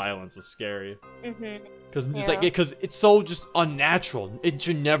dead silence is scary. Mhm. Because it's Yeah. like because it's so just unnatural. It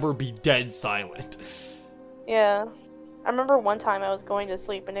should never be dead silent. Yeah. I remember one time I was going to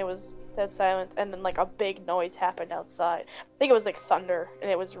sleep and it was dead silent, and then like a big noise happened outside. I think it was like thunder, and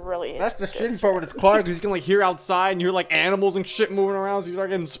it was really. That's the shitty part when it's quiet because you can like hear outside and you hear like animals and shit moving around, so you start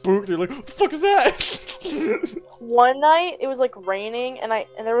getting spooked. You're like, what the fuck is that? One night it was like raining, and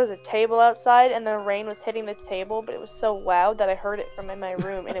there was a table outside, and the rain was hitting the table, but it was so loud that I heard it from in my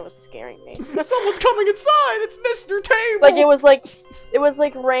room, and it was scaring me. Someone's coming inside. It's Mr. Table. Like it was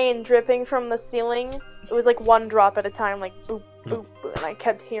like rain dripping from the ceiling. It was like one drop at a time, like boop boop, boop, and I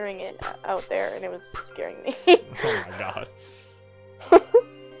kept hearing it out there, and it was scaring me. Oh my god.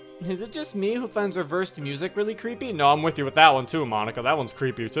 Is it just me who finds reversed music really creepy? No, I'm with you with that one too, Monica. That one's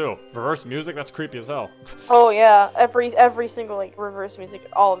creepy too. Reversed music, that's creepy as hell. Oh yeah, every single like reverse music,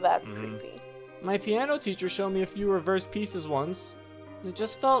 all of that's creepy. My piano teacher showed me a few reversed pieces once. It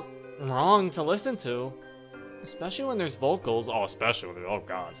just felt wrong to listen to. Especially when there's vocals. Oh, especially when oh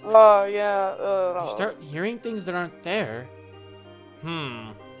god. Oh yeah. You start hearing things that aren't there.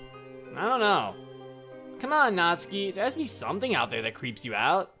 I don't know. Come on, Natsuki. There has to be something out there that creeps you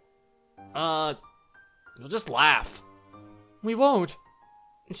out. You'll just laugh. We won't.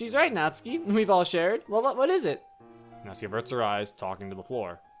 She's right, Natsuki. We've all shared. Well, what is it? Natsuki averts her eyes, talking to the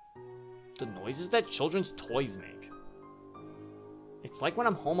floor. The noises that children's toys make. It's like when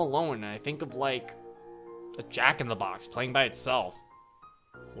I'm home alone and I think of, like, a Jack-in-the-Box playing by itself.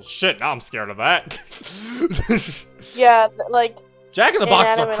 Well, shit, now I'm scared of that. Yeah, like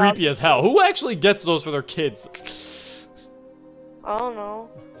Jack-in-the-Boxes are Inanimate creepy as hell. Who actually gets those for their kids? I don't know.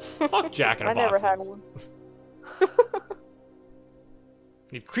 Fuck Jack-in-the-Boxes. I never had one.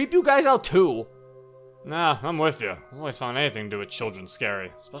 It'd creep you guys out too. Nah, I'm with you. I always found anything to do with children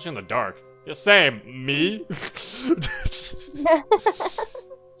scary, especially in the dark. Yeah, same. Me?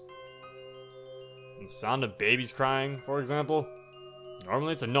 The sound of babies crying, for example.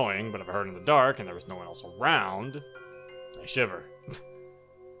 Normally it's annoying, but if I heard it in the dark and there was no one else around, I shiver.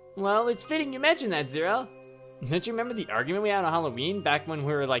 Well, it's fitting you mentioned that, Zero. Don't you remember the argument we had on Halloween back when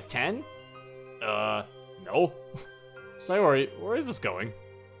we were like 10? No. Sayori, where is this going?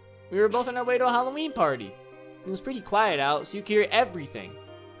 We were both on our way to a Halloween party. It was pretty quiet out, so you could hear everything.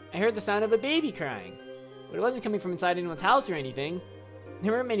 I heard the sound of a baby crying, but it wasn't coming from inside anyone's house or anything.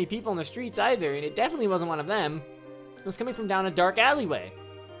 There weren't many people on the streets either, and it definitely wasn't one of them. It was coming from down a dark alleyway.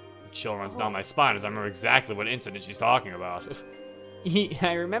 A chill runs down my spine as I remember exactly what incident she's talking about.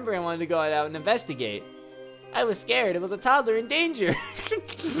 I remember I wanted to go out and investigate. I was scared. It was a toddler in danger.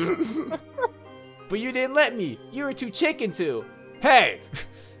 But you didn't let me. You were too chicken to. Hey!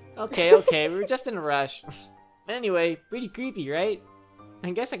 Okay, we were just in a rush. But anyway, pretty creepy, right?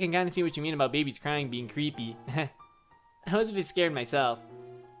 I guess I can kind of see what you mean about babies crying being creepy. I was a bit scared myself.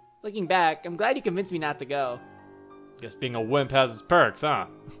 Looking back, I'm glad you convinced me not to go. Guess being a wimp has its perks, huh?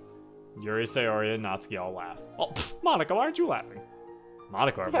 Yuri, Sayori, and Natsuki all laugh. Oh, pff, Monica, why aren't you laughing?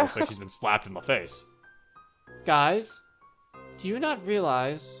 Monica however, looks like she's been slapped in the face. Guys, do you not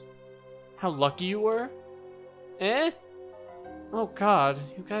realize how lucky you were? Eh? Oh god,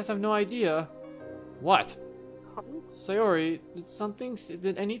 you guys have no idea. What? Sayori,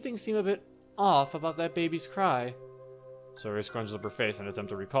 did anything seem a bit off about that baby's cry? Sayori scrunches up her face in an attempt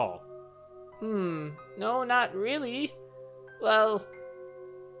to recall. No, not really. Well,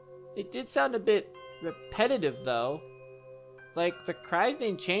 it did sound a bit repetitive, though. Like, the cries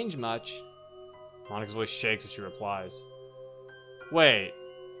didn't change much. Monica's voice shakes as she replies. Wait.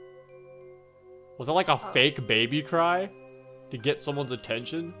 Was that like a fake baby cry? To get someone's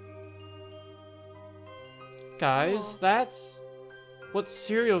attention? Guys, that's what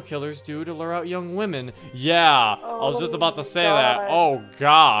serial killers do to lure out young women. Yeah, I was just about to say that. God. Oh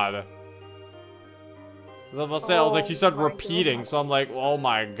god. I was about to say, I was like, she Oh started my repeating, God. so I'm like, oh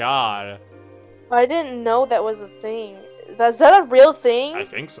my god. I didn't know that was a thing. Is that a real thing? I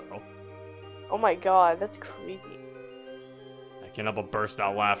think so. Oh my god, that's creepy. I can't help but burst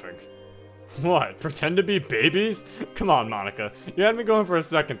out laughing. What? Pretend to be babies? Come on, Monica. You had me going for a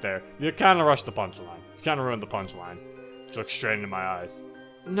second there. You kind of rushed the punchline. You kind of ruined the punchline. She looked straight into my eyes.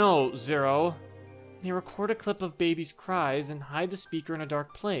 No, Zero. They record a clip of babies' cries and hide the speaker in a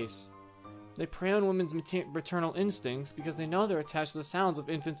dark place. They prey on women's maternal instincts because they know they're attached to the sounds of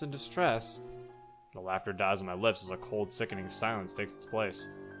infants in distress. The laughter dies on my lips as a cold, sickening silence takes its place.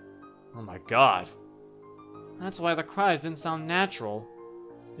 Oh my god. That's why the cries didn't sound natural.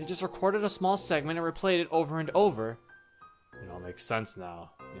 They just recorded a small segment and replayed it over and over. It all makes sense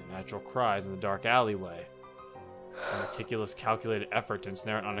now. The natural cries in the dark alleyway. A meticulous, calculated effort to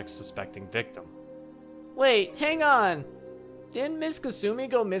ensnare an unsuspecting victim. Wait, hang on. Didn't Miss Kasumi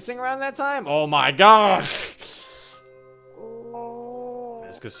go missing around that time? Oh my god! Oh.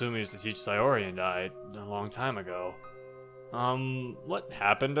 Miss Kasumi used to teach Sayori and I a long time ago. What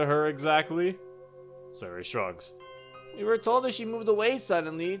happened to her exactly? Sayori shrugs. We were told that she moved away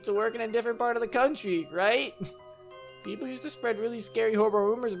suddenly to work in a different part of the country, right? People used to spread really scary, horrible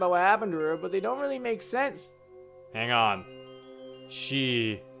rumors about what happened to her, but they don't really make sense. Hang on.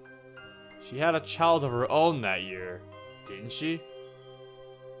 She had a child of her own that year, didn't she?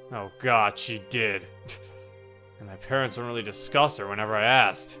 Oh god, she did. And my parents wouldn't really discuss her whenever I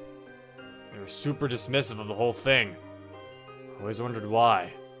asked. They were super dismissive of the whole thing. I always wondered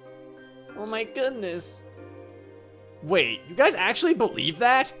why. Oh my goodness. Wait, you guys actually believe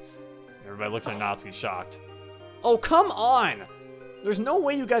that? Everybody looks at Natsuki shocked. Oh, come on! There's no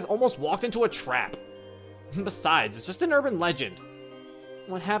way you guys almost walked into a trap. Besides, it's just an urban legend.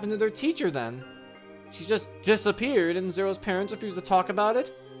 What happened to their teacher then? She just disappeared and Zero's parents refused to talk about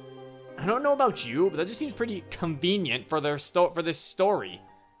it? I don't know about you, but that just seems pretty convenient for their for this story.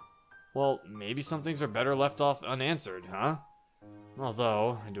 Well, maybe some things are better left off unanswered, huh?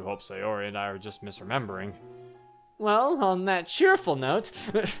 Although, I do hope Sayori and I are just misremembering. Well, on that cheerful note,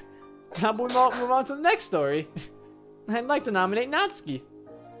 how about we move on to the next story? I'd like to nominate Natsuki.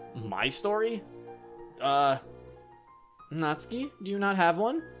 My story? Natsuki, do you not have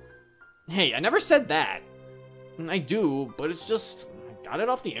one? Hey, I never said that. I do, but it's just, I got it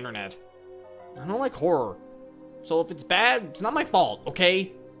off the internet. I don't like horror. So if it's bad, it's not my fault,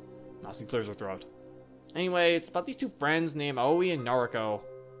 okay? Natsuki clears her throat. Anyway, it's about these two friends named Aoi and Naruko.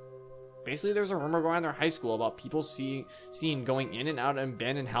 Basically, there's a rumor going on in their high school about people seen going in and out of an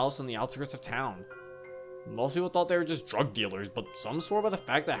abandoned house on the outskirts of town. Most people thought they were just drug dealers, but some swore by the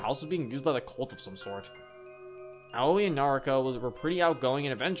fact that the house was being used by the cult of some sort. Aoi and Naruko were pretty outgoing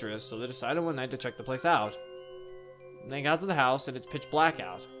and adventurous, so they decided one night to check the place out. They got to the house and it's pitch black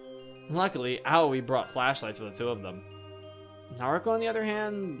out. Luckily, Aoi brought flashlights for the two of them. Naruko, on the other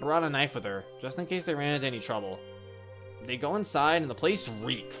hand, brought a knife with her, just in case they ran into any trouble. They go inside and the place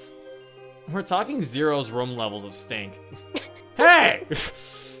reeks. We're talking Zero's room levels of stink. Hey!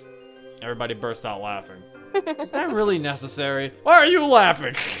 Everybody burst out laughing. Is that really necessary? Why are you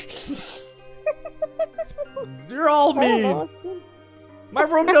laughing? You're all mean. My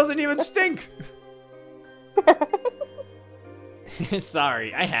room doesn't even stink.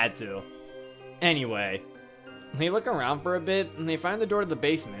 Sorry, I had to. Anyway, they look around for a bit and they find the door to the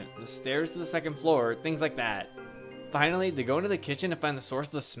basement, the stairs to the second floor, things like that. Finally, they go into the kitchen to find the source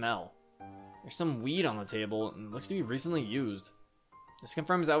of the smell. There's some weed on the table and it looks to be recently used. This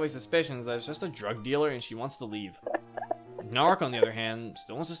confirms Aoi's suspicions that it's just a drug dealer and she wants to leave. Naruko, on the other hand,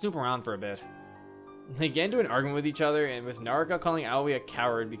 still wants to snoop around for a bit. They get into an argument with each other, and with Naruko calling Aoi a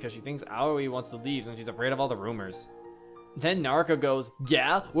coward because she thinks Aoi wants to leave and she's afraid of all the rumors. Then Naruko goes,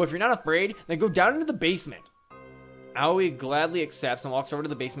 yeah, well if you're not afraid, then go down into the basement. Aoi gladly accepts and walks over to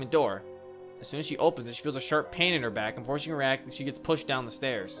the basement door. As soon as she opens it, she feels a sharp pain in her back, and before she can react, she gets pushed down the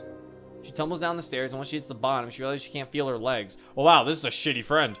stairs. She tumbles down the stairs, and once she hits the bottom, she realizes she can't feel her legs. Oh wow, this is a shitty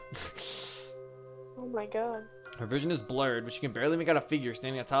friend. Oh my god. Her vision is blurred, but she can barely make out a figure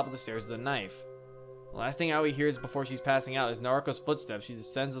standing on top of the stairs with a knife. The last thing Aoi hears before she's passing out is Naruko's footsteps. She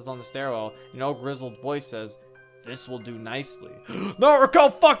descends on the stairwell, and an old grizzled voice says, "This will do nicely."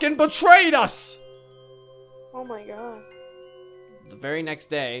 Naruko fucking betrayed us! Oh my god. The very next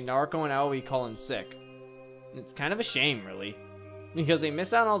day, Naruko and Aoi call in sick. It's kind of a shame, really, because they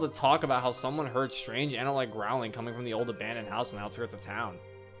miss out on all the talk about how someone heard strange animal-like growling coming from the old abandoned house on the outskirts of town.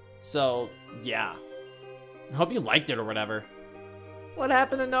 So, yeah. I hope you liked it or whatever. What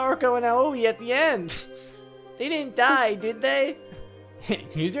happened to Naruko and Aoi at the end? They didn't die, did they?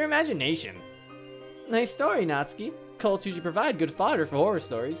 Use your imagination. Nice story, Natsuki. Cults usually provide good fodder for horror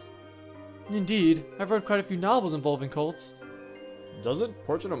stories. Indeed, I've read quite a few novels involving cults. Doesn't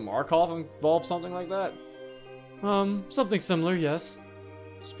Portrait of Markov involve something like that? Something similar, yes.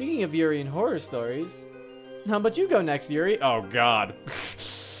 Speaking of Yuri and horror stories, how about you go next, Yuri? Oh god.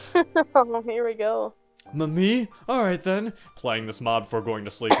 Oh, here we go. Me? Alright then. Playing this mod before going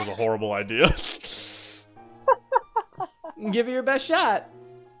to sleep was a horrible idea. Give it your best shot.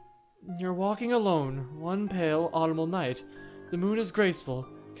 You're walking alone, one pale autumnal night. The moon is graceful,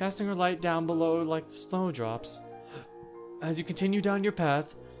 casting her light down below like snowdrops. As you continue down your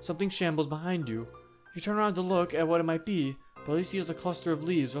path, something shambles behind you. You turn around to look at what it might be, but all you see is a cluster of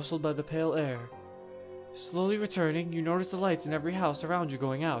leaves rustled by the pale air. Slowly returning, you notice the lights in every house around you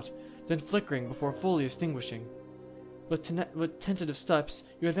going out, then flickering before fully extinguishing. With tentative steps,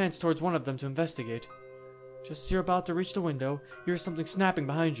 you advance towards one of them to investigate. Just as you're about to reach the window, you hear something snapping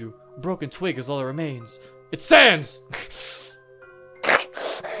behind you. A broken twig is all that remains. It's Sans!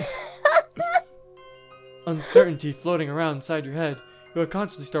 Uncertainty floating around inside your head, you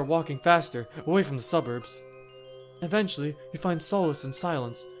unconsciously start walking faster, away from the suburbs. Eventually, you find solace in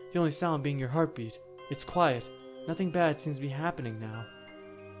silence, the only sound being your heartbeat. It's quiet. Nothing bad seems to be happening now.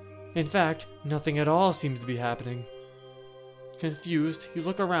 In fact, nothing at all seems to be happening. Confused, you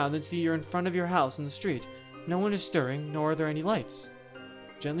look around and see you're in front of your house in the street. No one is stirring, nor are there any lights.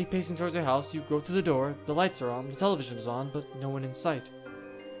 Gently pacing towards your house, you go through the door, the lights are on, the television is on, but no one in sight.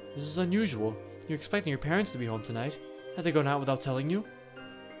 This is unusual. You're expecting your parents to be home tonight. Have they gone out without telling you?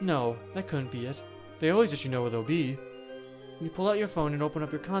 No, that couldn't be it. They always let you know where they'll be. You pull out your phone and open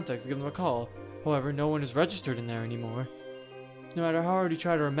up your contacts to give them a call. However, no one is registered in there anymore. No matter how hard you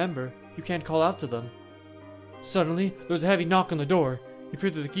try to remember, you can't call out to them. Suddenly, there's a heavy knock on the door. You peer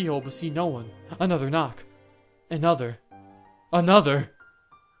through the keyhole but see no one. Another knock. Another.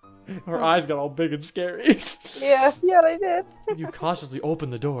 Her eyes got all big and scary. Yeah, they did. You cautiously open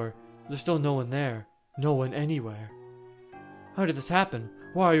the door. There's still no one there. No one anywhere. How did this happen?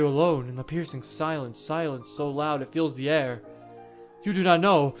 Why are you alone in the piercing silence so loud it fills the air? You do not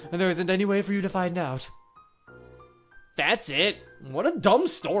know, and there isn't any way for you to find out. That's it? What a dumb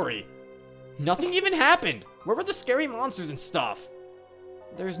story. Nothing even happened. Where were the scary monsters and stuff?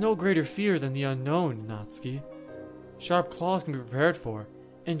 There is no greater fear than the unknown, Natsuki. Sharp claws can be prepared for,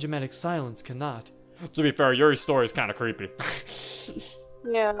 and dramatic silence cannot. To be fair, Yuri's story is kind of creepy.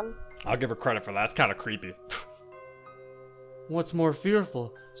 Yeah. I'll give her credit for that. It's kind of creepy. What's more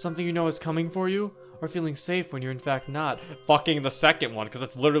fearful? Something you know is coming for you? Or feeling safe when you're in fact not? Fucking the second one, because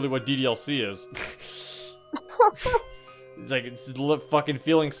that's literally what DDLC is. It's like, fucking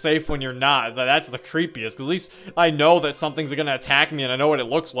feeling safe when you're not. That's the creepiest, because at least I know that something's gonna attack me and I know what it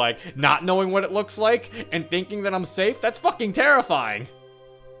looks like. Not knowing what it looks like and thinking that I'm safe, that's fucking terrifying.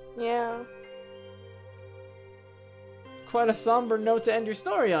 Yeah. Quite a somber note to end your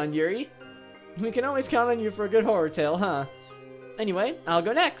story on, Yuri. We can always count on you for a good horror tale, huh? Anyway, I'll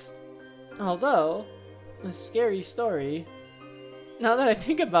go next. Although, a scary story. Now that I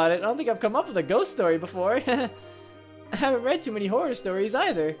think about it, I don't think I've come up with a ghost story before. I haven't read too many horror stories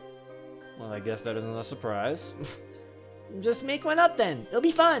either. Well, I guess that isn't a surprise. Just make one up then. It'll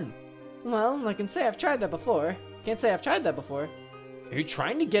be fun. Well, I can say I've tried that before. Can't say I've tried that before. Are you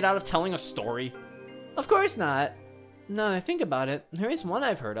trying to get out of telling a story? Of course not. Now that I think about it, there is one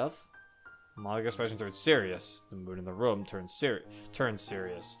I've heard of. Well, I guess expression turned serious. The mood in the room turned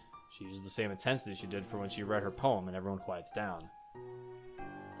serious. She used the same intensity she did for when she read her poem and everyone quiets down.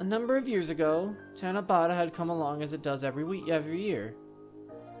 A number of years ago, Tanabata had come along as it does every year.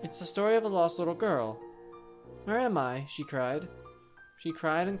 It's the story of a lost little girl. Where am I? She cried. She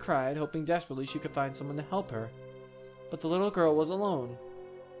cried and cried, hoping desperately she could find someone to help her. But the little girl was alone.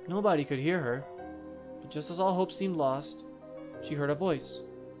 Nobody could hear her. But just as all hope seemed lost, she heard a voice.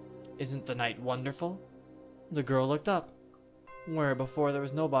 Isn't the night wonderful? The girl looked up. Where before there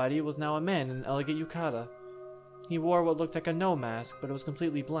was nobody was now a man in an elegant yukata. He wore what looked like a no mask, but it was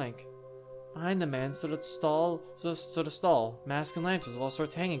completely blank. Behind the man stood a stall, masks and lanterns of all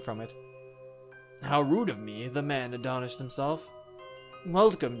sorts hanging from it. How rude of me, the man astonished himself.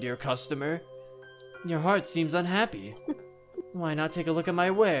 Welcome, dear customer. Your heart seems unhappy. Why not take a look at my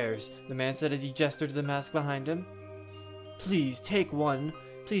wares? The man said as he gestured to the mask behind him. Please take one.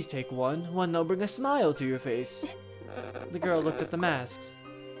 Please take one. One that'll bring a smile to your face. The girl looked at the masks.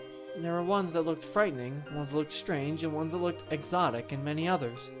 There were ones that looked frightening, ones that looked strange, and ones that looked exotic, and many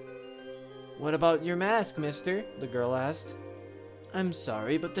others. What about your mask, mister? The girl asked. I'm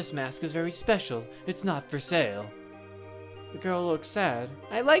sorry, but this mask is very special. It's not for sale. The girl looked sad.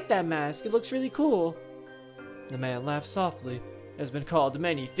 I like that mask. It looks really cool. The man laughed softly. It has been called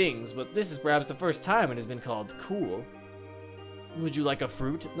many things, but this is perhaps the first time it has been called cool. Would you like a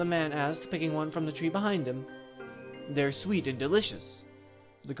fruit? The man asked, picking one from the tree behind him. They're sweet and delicious.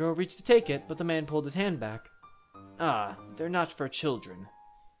 The girl reached to take it, but the man pulled his hand back. Ah, they're not for children.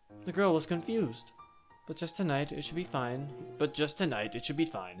 The girl was confused. But just tonight, it should be fine.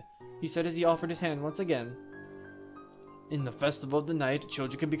 He said as he offered his hand once again. In the festival of the night,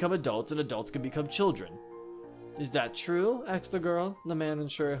 children can become adults and adults can become children. Is that true? Asked the girl, the man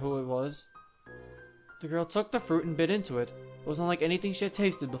unsure who it was. The girl took the fruit and bit into it. It was unlike anything she had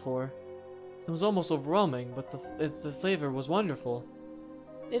tasted before. It was almost overwhelming, but the flavor was wonderful.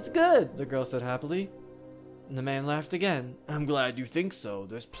 It's good, the girl said happily. And the man laughed again. I'm glad you think so.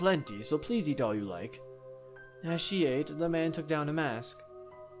 There's plenty, so please eat all you like. As she ate, the man took down a mask.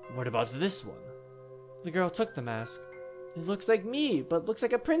 What about this one? The girl took the mask. It looks like me, but looks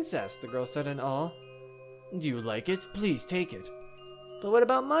like a princess, The girl said in awe. Do you like it? Please take it. But what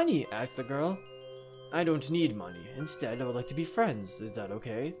about money? Asked the girl. I don't need money. Instead, I would like to be friends. Is that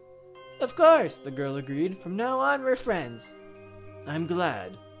okay? Of course, the girl agreed. From now on, we're friends. I'm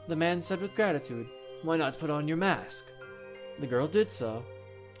glad, The man said with gratitude. Why not put on your mask? The girl did so.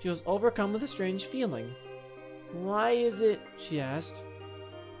 She was overcome with a strange feeling. Why is it? She asked.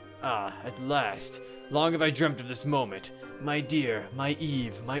 Ah, at last. Long have I dreamt of this moment. My dear, my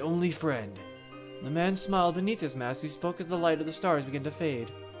Eve, my only friend. The man smiled beneath his mask. He spoke as the light of the stars began to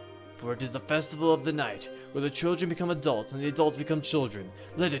fade. For it is the festival of the night, where the children become adults and the adults become children.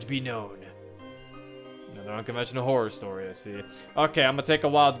 Let it be known. Another unconventional horror story, I see. Okay, I'm gonna take a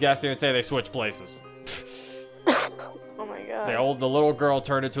wild guess here and say they switch places. Oh my god. The little girl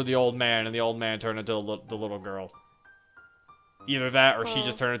turned into the old man, and the old man turned into the little girl. Either that, or she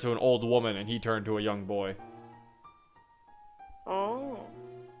just turned into an old woman, and he turned to a young boy. Oh.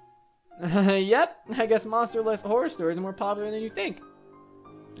 Yep, I guess monsterless horror stories are more popular than you think.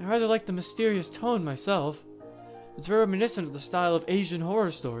 I rather like the mysterious tone myself. It's very reminiscent of the style of Asian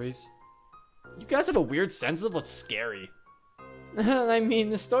horror stories. You guys have a weird sense of what's scary. I mean,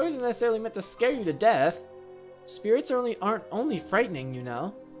 the stories aren't necessarily meant to scare you to death. Spirits aren't only frightening, you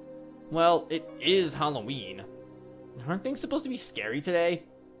know. Well, it is Halloween. Aren't things supposed to be scary today?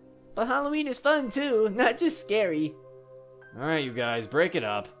 But Halloween is fun too, not just scary. Alright, you guys, break it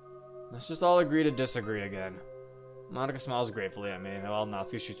up. Let's just all agree to disagree again. Monica smiles gratefully at me, while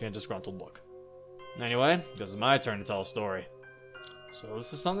Natsuki shoots me a disgruntled look. Anyway, this is my turn to tell a story. So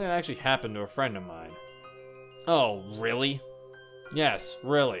this is something that actually happened to a friend of mine. Oh, really? Yes,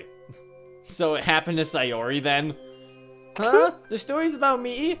 really. So it happened to Sayori then? Huh? The story's about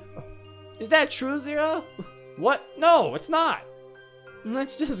me? Is that true, Zero? What? No, it's not.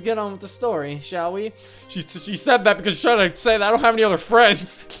 Let's just get on with the story, shall we? She said that because she's trying to say that I don't have any other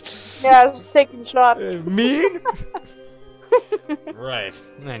friends. Yeah, I was just taking shots. Mean? Right.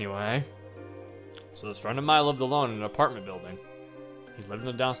 Anyway. So this friend of mine lived alone in an apartment building. He lived in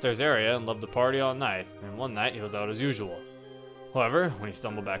the downstairs area and loved to party all night, and one night he was out as usual. However, when he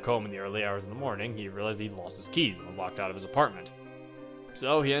stumbled back home in the early hours of the morning, he realized he'd lost his keys and was locked out of his apartment.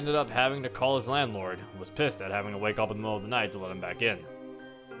 So he ended up having to call his landlord, and was pissed at having to wake up in the middle of the night to let him back in.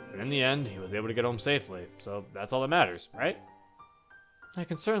 But in the end, he was able to get home safely, so that's all that matters, right? I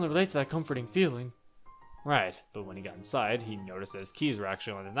can certainly relate to that comforting feeling. Right, but when he got inside, he noticed that his keys were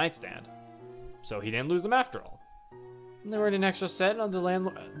actually on his nightstand. So he didn't lose them after all. There weren't an extra set on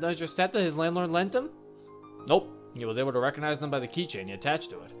the extra set that his landlord lent him? Nope, he was able to recognize them by the keychain he attached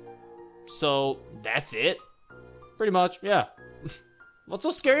to it. So, that's it? Pretty much, yeah. What's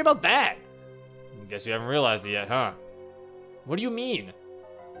so scary about that? Guess you haven't realized it yet, huh? What do you mean?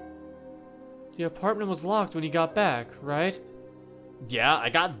 The apartment was locked when he got back, right? Yeah, I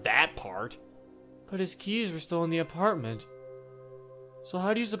got that part. But his keys were still in the apartment. So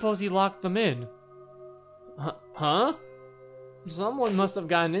how do you suppose he locked them in? Huh? Someone must have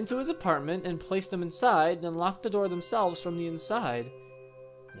gotten into his apartment and placed them inside and locked the door themselves from the inside.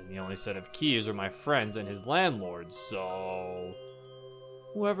 And the only set of keys are my friend's and his landlord's, so...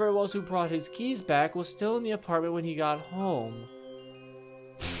 Whoever it was who brought his keys back was still in the apartment when he got home.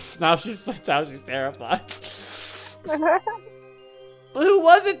 now she's terrified. But who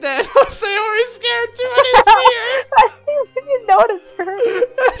was it then? Sayori's scared too. I didn't see her. I didn't notice her.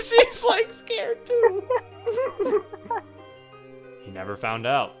 She's like scared too. He never found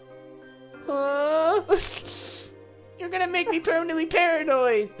out. You're gonna make me permanently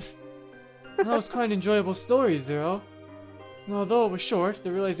paranoid. That was quite an enjoyable story, Zero. Although it was short,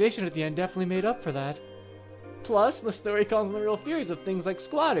 the realization at the end definitely made up for that. Plus, the story calls on the real fears of things like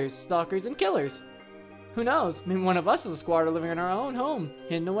squatters, stalkers, and killers. Who knows, maybe one of us is a squatter living in our own home,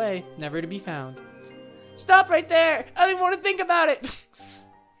 hidden away, never to be found. Stop right there! I don't even want to think about it!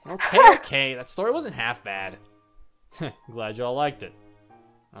 Okay, that story wasn't half bad. Glad y'all liked it.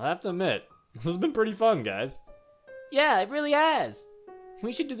 I'll have to admit, this has been pretty fun, guys. Yeah, it really has.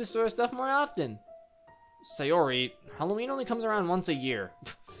 We should do this sort of stuff more often. Sayori, Halloween only comes around once a year.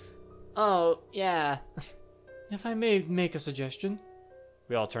 Oh, yeah. If I may make a suggestion.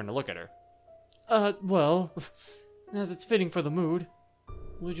 We all turn to look at her. Well, as it's fitting for the mood,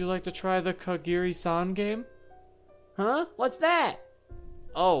 would you like to try the Kagiri-san game? Huh? What's that?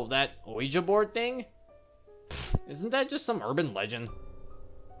 Oh, that Ouija board thing? Isn't that just some urban legend?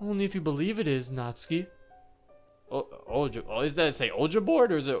 Only if you believe it is, Natsuki. Is that say Ouija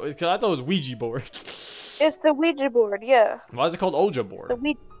board, or is it? Because I thought it was Ouija board. It's the Ouija board, yeah. Why is it called Ouija board?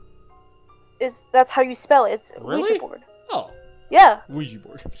 that's how you spell it. It's Really? Ouija board. Oh, Yeah. Ouija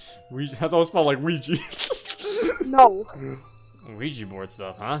board. Ouija, I thought it was spelled like Ouija. No. Ouija board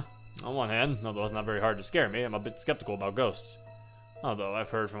stuff, huh? On one hand, although it's not very hard to scare me, I'm a bit skeptical about ghosts. Although I've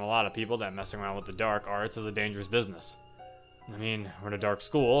heard from a lot of people that messing around with the dark arts is a dangerous business. I mean, we're in a dark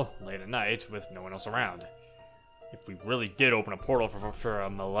school, late at night, with no one else around. If we really did open a portal for a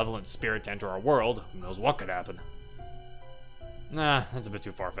malevolent spirit to enter our world, who knows what could happen. Nah, that's a bit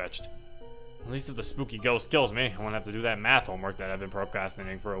too far-fetched. At least if the spooky ghost kills me, I won't have to do that math homework that I've been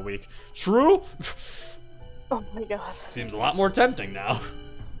procrastinating for a week. True? Oh my god. Seems a lot more tempting now.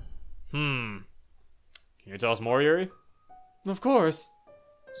 Can you tell us more, Yuri? Of course.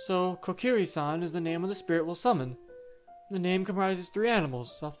 So, Kokiri-san is the name of the spirit we'll summon. The name comprises 3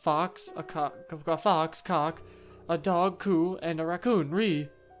 animals: a fox, a cock, a dog, Ku, and a raccoon, Ri.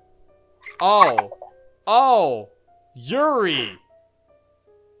 Oh! Yuri!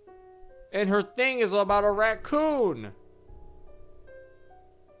 And her thing is about a raccoon!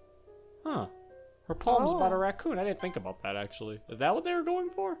 Huh. Her poem's about a raccoon. I didn't think about that, actually. Is that what they were going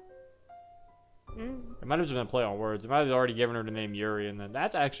for? It might have just been a play on words. It might have already given her the name Yuri, and then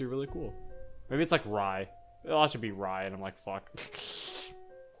that's actually really cool. Maybe it's like Rye. It should be Rye, and I'm like, fuck.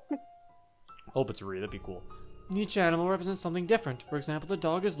 Hope it's Ri, that'd be cool. Each animal represents something different. For example, the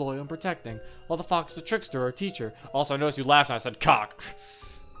dog is loyal and protecting, while the fox is a trickster or a teacher. Also, I noticed you laughed when I said cock.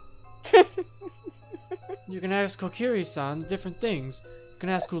 You can ask Kokiri-san different things. You can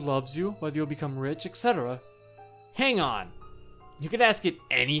ask who loves you, whether you'll become rich, etc. Hang on. You could ask it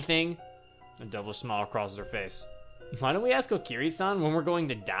anything? A devilish smile crosses her face. Why don't we ask Kokiri-san when we're going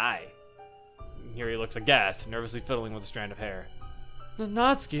to die? Yuri looks aghast, nervously fiddling with a strand of hair.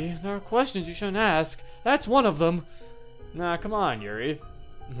 Natsuki, there are questions you shouldn't ask. That's one of them. Nah, come on, Yuri.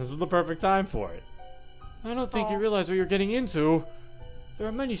 This is the perfect time for it. I don't think you realize what you're getting into. There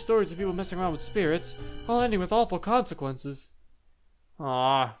are many stories of people messing around with spirits, all ending with awful consequences.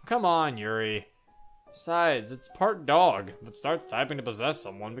 Aw, come on, Yuri. Besides, it's part dog. If it starts typing to possess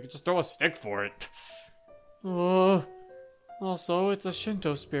someone, we could just throw a stick for it. Also, it's a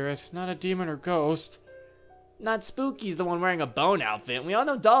Shinto spirit, not a demon or ghost. Not Spooky's the one wearing a bone outfit. We all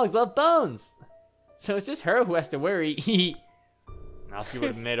know dogs love bones. So it's just her who has to worry. Natsuki would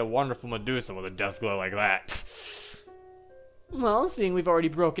have made a wonderful Medusa with a death glow like that. Well, seeing we've already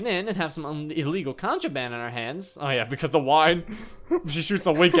broken in and have some illegal contraband on our hands. Oh yeah, because the wine. She shoots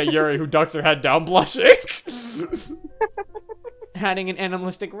a wink at Yuri, who ducks her head down, blushing. Adding an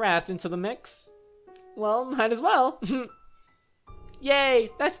animalistic wrath into the mix. Well, might as well. Yay,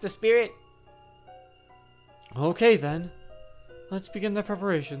 that's the spirit. Okay then. Let's begin the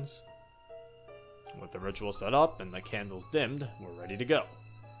preparations. With the ritual set up and the candles dimmed, we're ready to go.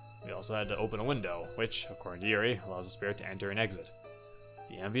 We also had to open a window, which, according to Yuri, allows the spirit to enter and exit.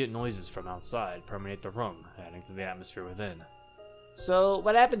 The ambient noises from outside permeate the room, adding to the atmosphere within. So,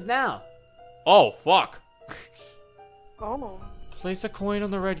 what happens now? Oh, fuck! Oh. Place a coin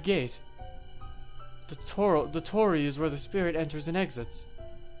on the red gate. The tori is where the spirit enters and exits.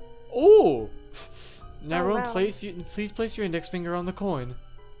 Ooh! Now, everyone, wow. please place your index finger on the coin.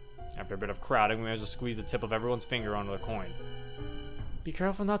 After a bit of crowding, we managed to squeeze the tip of everyone's finger onto the coin. Be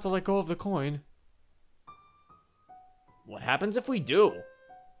careful not to let go of the coin. What happens if we do?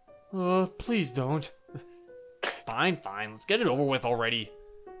 Please don't. Fine, let's get it over with already.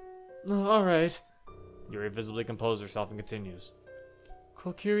 Alright. Yuri visibly composed herself and continues.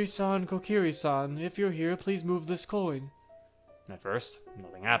 Kokiri-san, if you're here, please move this coin. At first,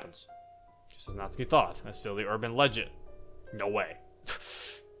 nothing happens. Just as Natsuki thought, a silly urban legend. No way.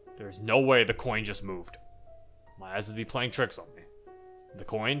 There's no way the coin just moved. My eyes would be playing tricks on me. The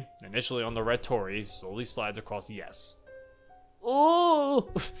coin, initially on the red tori, slowly slides across the S. Oh!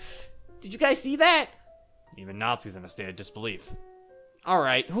 Did you guys see that? Even Natsuki's in a state of disbelief.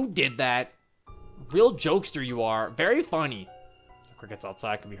 Alright, who did that? Real jokester you are. Very funny. The crickets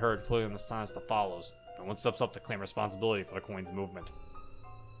outside can be heard clearly in the silence that follows. No one steps up to claim responsibility for the coin's movement.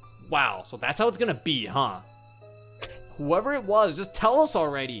 Wow, so that's how it's gonna be, huh? Whoever it was, just tell us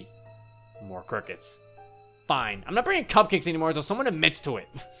already. More crickets. Fine, I'm not bringing cupcakes anymore until someone admits to it.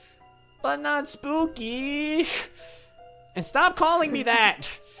 But not Spooky. And stop calling me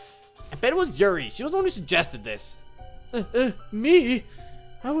that. I bet it was Yuri. She was the one who suggested this. Me?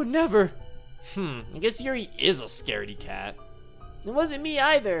 I would never. I guess Yuri is a scaredy cat. It wasn't me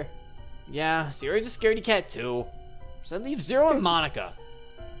either. Yeah, Yuri's a scaredy cat too. So that leaves Zero and Monica.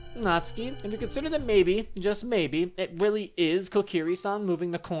 Natsuki, if you consider that maybe, just maybe, it really is Kokiri-san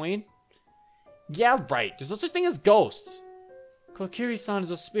moving the coin. Yeah, right. There's no such thing as ghosts. Kokiri-san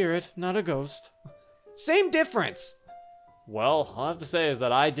is a spirit, not a ghost. Same difference. Well, all I have to say is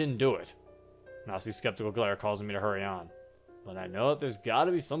that I didn't do it. Nasi's skeptical glare causing me to hurry on. But I know that there's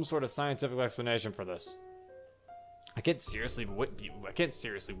gotta be some sort of scientific explanation for this. I can't seriously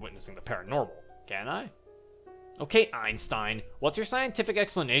witnessing the paranormal, can I? Okay, Einstein, what's your scientific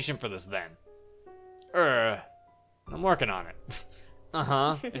explanation for this then? I'm working on it.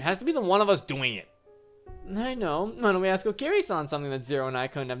 Uh-huh. It has to be the one of us doing it. I know. Why don't we ask Okiri-san something that Zero and I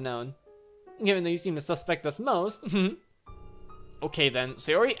couldn't have known? Given that you seem to suspect us most. Okay then,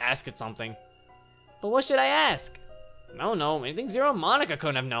 Sayori, ask it something. But what should I ask? No, anything Zero and Monica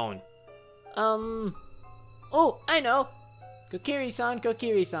couldn't have known. Oh, I know. Kokiri-san, can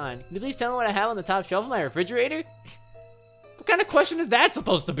you please tell me what I have on the top shelf of my refrigerator? What kind of question is that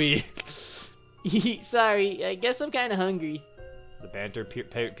supposed to be? Sorry, I guess I'm kind of hungry. The banter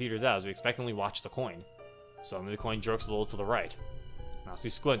peters out as we expectantly watch the coin. Suddenly the coin jerks a little to the right. Nasi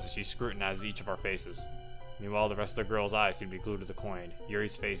squints as she scrutinizes each of our faces. Meanwhile, the rest of the girl's eyes seem to be glued to the coin,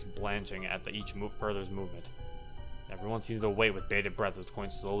 Yuri's face blanching at each further's movement. Everyone seems to wait with bated breath as the coin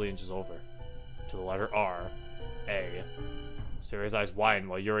slowly inches over. To the letter R. A. Sayori's eyes widen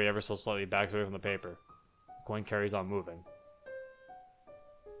while Yuri ever so slightly backs away from the paper. The coin carries on moving.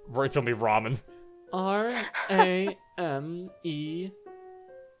 Right, tell me ramen. R-A-M-E.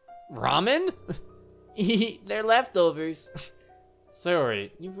 Ramen? They're leftovers.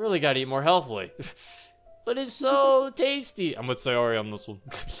 Sayori, you've really got to eat more healthily. But it's so tasty. I'm with Sayori on this one.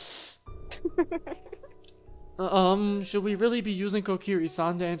 Should we really be using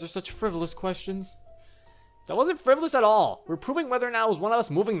Kokiri-san to answer such frivolous questions? That wasn't frivolous at all. We're proving whether or not it was one of us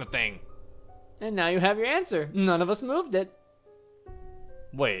moving the thing. And now you have your answer. None of us moved it.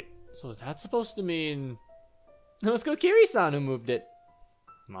 Wait, so is that supposed to mean... It was Kokiri-san who moved it.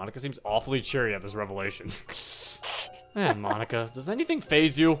 Monica seems awfully cheery at this revelation. Man, Monica, does anything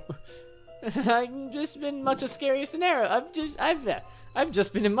faze you? I've just been much a scarier scenario. I've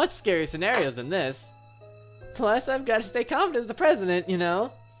just been in much scarier scenarios than this. Plus, I've got to stay confident as the president, you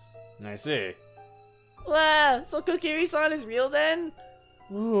know? I see. Wow, so Kokiri-san is real then?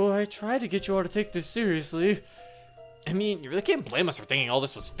 Ooh, I tried to get you all to take this seriously. I mean, you really can't blame us for thinking all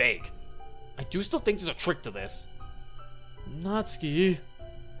this was fake. I do still think there's a trick to this. Natsuki.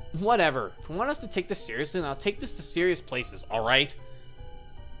 Whatever. If you want us to take this seriously, then I'll take this to serious places, alright?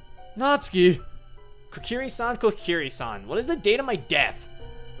 Natsuki. Kokiri-san, what is the date of my death?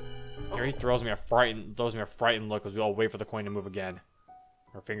 Yuri throws me a frightened look as we all wait for the coin to move again.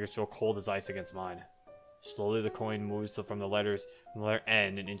 Her fingers feel cold as ice against mine. Slowly the coin moves from the letter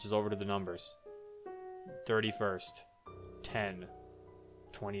N and inches over to the numbers. 31st. 10.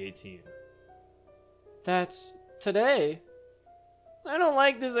 2018. That's today. I don't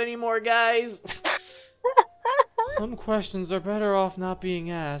like this anymore, guys. Some questions are better off not being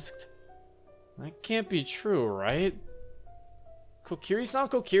asked. That can't be true, right?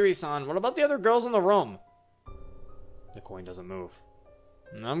 Kokiri-san, what about the other girls in the room? The coin doesn't move.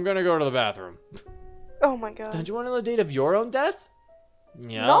 I'm gonna go to the bathroom. Oh my god. Don't you want to know the date of your own death?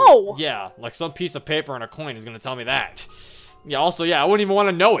 Yeah. No! Yeah, like some piece of paper and a coin is gonna tell me that. Yeah, also, yeah, I wouldn't even want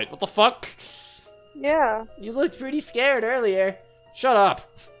to know it. What the fuck? Yeah. You looked pretty scared earlier. Shut up.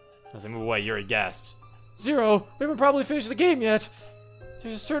 As I move away, Yuri gasps. Zero, we haven't probably finished the game yet.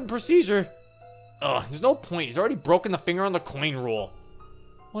 There's a certain procedure. Ugh, there's no point. He's already broken the finger on the coin rule.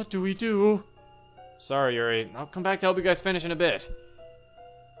 What do we do? Sorry, Yuri. I'll come back to help you guys finish in a bit.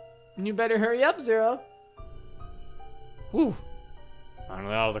 You better hurry up, Zero. Whew.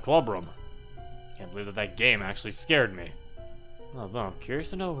 Finally out of the club room. Can't believe that game actually scared me. Oh, but I'm curious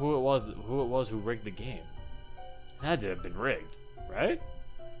to know who it was who rigged the game. It had to have been rigged, right?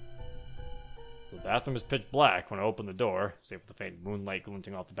 The bathroom is pitch black when I open the door, save for the faint moonlight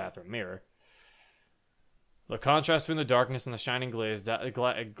glinting off the bathroom mirror. The contrast between the darkness and the shining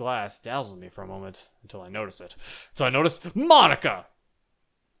glass dazzles me for a moment until I notice it. So I notice Monica!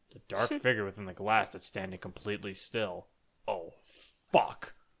 The dark figure within the glass that's standing completely still. Oh,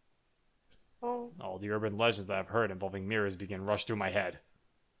 fuck. Oh. All the urban legends that I've heard involving mirrors begin rush through my head.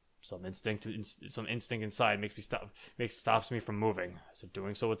 Some instinct inside stops me from moving, as if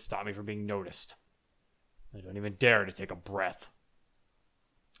doing so would stop me from being noticed. I don't even dare to take a breath.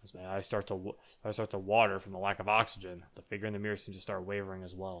 As my eyes start to water from the lack of oxygen, the figure in the mirror seems to start wavering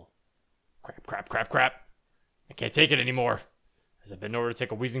as well. Crap. I can't take it anymore. As I bend over to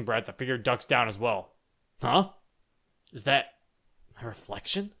take a wheezing breath, the figure ducks down as well. Huh? Is that my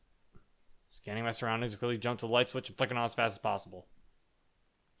reflection? Scanning my surroundings, I quickly jump to the light switch and flick it on as fast as possible.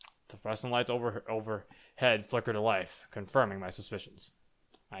 The fluorescent lights overhead flicker to life, confirming my suspicions.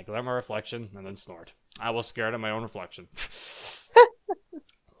 I glare at my reflection and then snort. I was scared of my own reflection.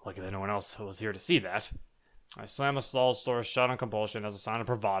 Lucky that no one else was here to see that. I slam a stall door shut on compulsion as a sign of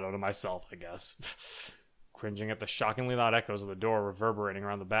bravado to myself, I guess. Cringing at the shockingly loud echoes of the door reverberating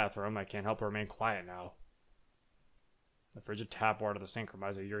around the bathroom, I can't help but remain quiet now. The frigid tap water to the sink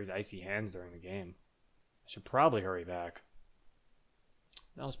reminds me of Yuri's icy hands during the game. I should probably hurry back.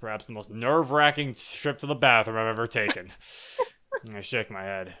 That was perhaps the most nerve-wracking trip to the bathroom I've ever taken. I shake my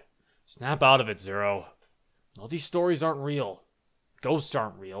head. Snap out of it, Zero. All these stories aren't real. Ghosts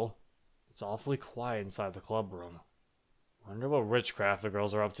aren't real. It's awfully quiet inside the club room. Wonder what witchcraft the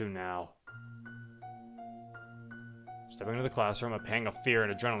girls are up to now. Stepping into the classroom, a pang of fear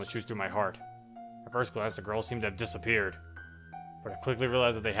and adrenaline shoots through my heart. At first glance, the girls seem to have disappeared. But I quickly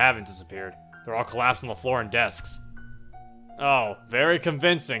realize that they haven't disappeared. They're all collapsed on the floor and desks. Oh, very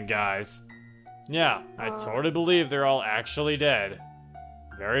convincing, guys. Yeah, I totally believe they're all actually dead.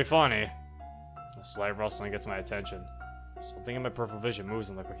 Very funny. A slight rustling gets my attention. Something in my peripheral vision moves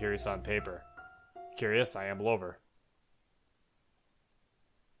and look like curious on paper. Curious, I amble over.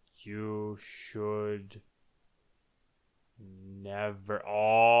 You should never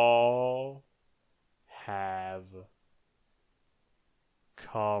all have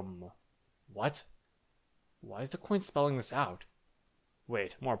come. What? Why is the coin spelling this out?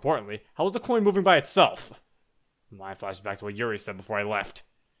 Wait, more importantly, how is the coin moving by itself? My mind flashed back to what Yuri said before I left.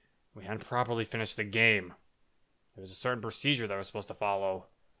 We hadn't properly finished the game. There was a certain procedure that I was supposed to follow.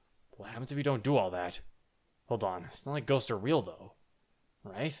 What happens if you don't do all that? Hold on, it's not like ghosts are real though.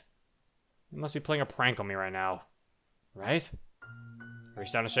 Right? You must be playing a prank on me right now. Right? I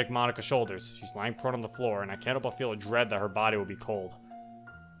reach down to shake Monica's shoulders. She's lying prone on the floor, and I can't help but feel a dread that her body will be cold.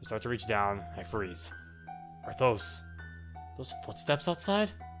 I start to reach down, I freeze. Are those footsteps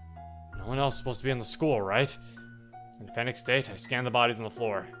outside? No one else is supposed to be in the school, right? In a panic state, I scan the bodies on the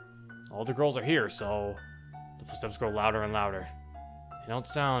floor. All the girls are here, so the footsteps grow louder and louder. They don't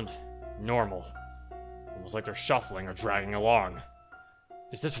sound normal. Almost like they're shuffling or dragging along.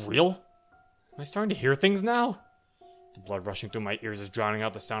 Is this real? Am I starting to hear things now? The blood rushing through my ears is drowning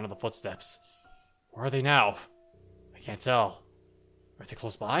out the sound of the footsteps. Where are they now? I can't tell. Are they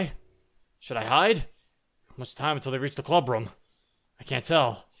close by? Should I hide? How much time until they reach the club room? I can't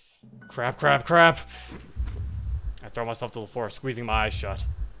tell. Crap, crap, crap. I throw myself to the floor, squeezing my eyes shut.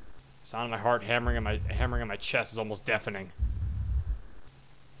 The sound of my heart hammering in my chest is almost deafening.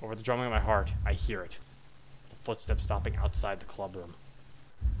 Over the drumming of my heart, I hear it. The footsteps stopping outside the club room.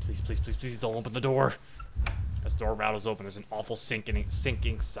 Please, please, please, please don't open the door. As the door rattles open, there's an awful sinking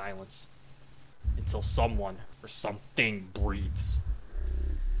silence. Until someone or something breathes.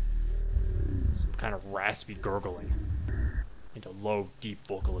 Some kind of raspy gurgling. Into low, deep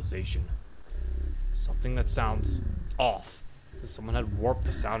vocalization. Something that sounds off. As someone had warped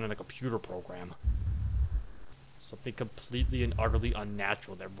the sound in a computer program. Something completely and utterly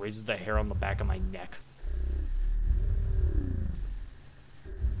unnatural that raises the hair on the back of my neck.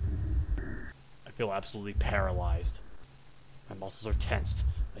 I feel absolutely paralyzed. My muscles are tensed,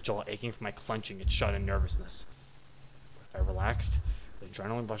 my jaw aching from my clenching and shut-in nervousness. But if I relaxed, the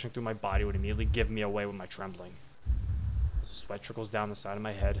adrenaline rushing through my body would immediately give me away with my trembling. As the sweat trickles down the side of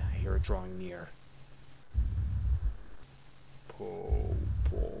my head, I hear it drawing near. Po,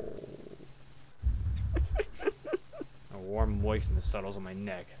 po. A warm moistness settles on my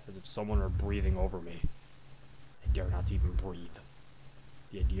neck, as if someone were breathing over me. I dare not even breathe.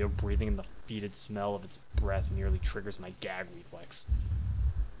 The idea of breathing in the fetid smell of its breath nearly triggers my gag reflex.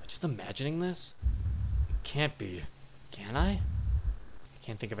 Am I just imagining this? It can't be. Can I? I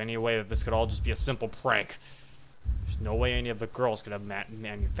can't think of any way that this could all just be a simple prank. There's no way any of the girls could have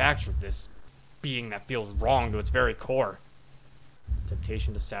manufactured this being that feels wrong to its very core. The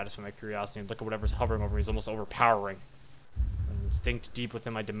temptation to satisfy my curiosity and look at whatever's hovering over me is almost overpowering. But an instinct deep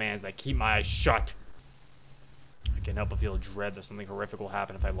within my demands that I keep my eyes shut. I can't help but feel a dread that something horrific will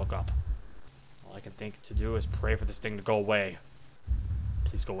happen if I look up. All I can think to do is pray for this thing to go away.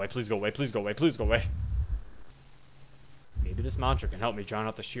 Please go away, please go away, please go away, please go away. Maybe this mantra can help me drown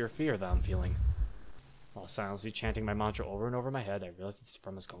out the sheer fear that I'm feeling. While silently chanting my mantra over and over in my head, I realize that this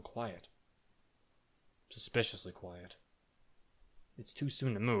room has gone quiet. Suspiciously quiet. It's too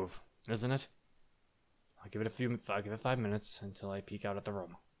soon to move, isn't it? I'll give it 5 minutes until I peek out at the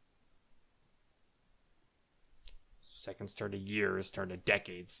room. Seconds turn to years, turn to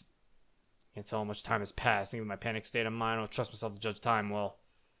decades. Can't tell how much time has passed. Even in my panic state of mind, I don't trust myself to judge time. Well,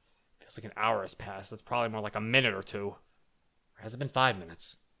 it feels like an hour has passed, but it's probably more like a minute or two. Or has it been 5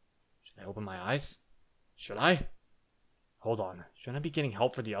 minutes? Should I open my eyes? Should I? Hold on. Shouldn't I be getting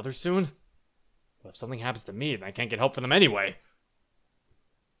help for the others soon? But if something happens to me, then I can't get help for them anyway.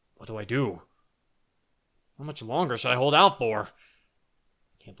 What do I do? How much longer should I hold out for?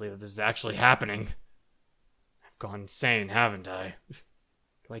 I can't believe that this is actually happening. gone insane, haven't I?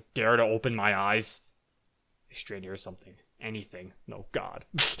 Do I dare to open my eyes? I strain to hear something. Anything. No, God.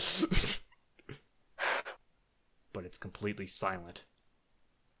 But it's completely silent.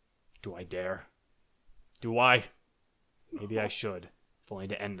 Do I dare? Do I? Maybe I should, if only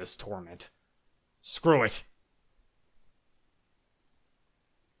to end this torment. Screw it!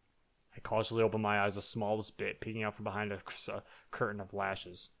 I cautiously open my eyes the smallest bit, peeking out from behind a curtain of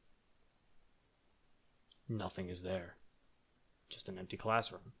lashes. Nothing is there. Just an empty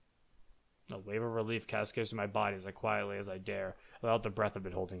classroom. A wave of relief cascades through my body as quietly as I dare, without the breath I've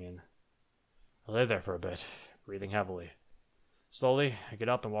been holding in. I lay there for a bit, breathing heavily. Slowly, I get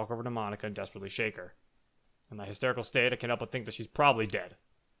up and walk over to Monica and desperately shake her. In my hysterical state, I can't help but think that she's probably dead.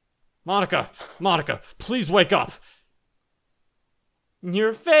 Monica! Monica! Please wake up!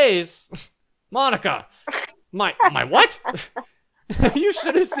 Your face! Monica! My what? You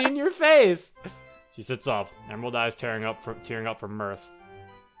should have seen your face! She sits up, emerald eyes tearing up from mirth.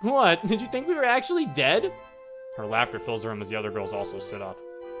 What? Did you think we were actually dead? Her laughter fills the room as the other girls also sit up.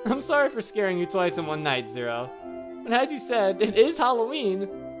 I'm sorry for scaring you twice in one night, Zero. But as you said, it is Halloween.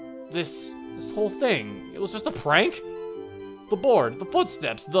 This whole thing, it was just a prank? The board, the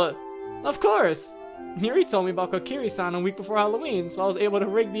footsteps, Of course! Yuri told me about Kokiri-san a week before Halloween, so I was able to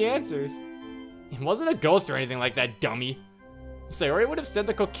rig the answers. It wasn't a ghost or anything like that, dummy. Sayori would have said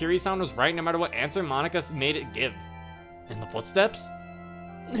that Kokiri-san was right no matter what answer Monica made it give. And the footsteps?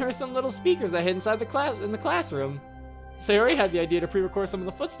 There were some little speakers that hid inside the classroom. Sayori had the idea to pre-record some of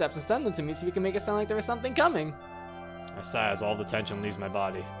the footsteps and send them to me so we can make it sound like there was something coming. I sigh as all the tension leaves my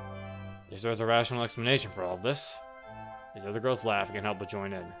body. Is there a rational explanation for all of this? As the other girls laugh, I can't help but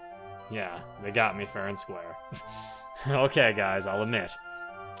join in. Yeah, they got me fair and square. Okay, guys, I'll admit.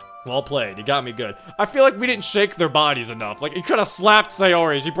 Well played, you got me good. I feel like we didn't shake their bodies enough. Like, you could have slapped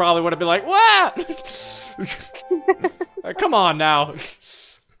Sayori, she probably would have been like, "Wah!" Come on now.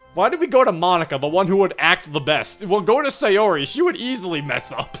 Why did we go to Monica, the one who would act the best? Well, go to Sayori, she would easily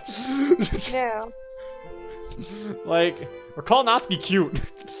mess up. Yeah. Like, or call Natsuki cute.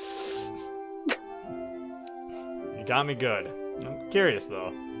 You got me good. I'm curious,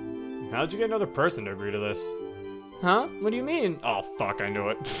 though. How'd you get another person to agree to this? Huh? What do you mean? Oh, fuck, I knew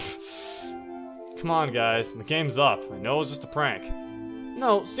it. Come on, guys. The game's up. I know it was just a prank.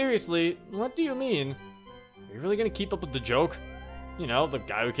 No, seriously, what do you mean? Are you really gonna keep up with the joke? You know, the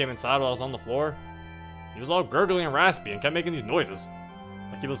guy who came inside while I was on the floor? He was all gurgly and raspy and kept making these noises.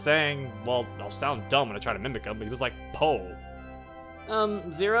 Like he was saying, well, I'll sound dumb when I try to mimic him, but he was like, "Poe."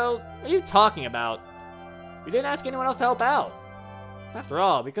 Zero? What are you talking about? We didn't ask anyone else to help out. After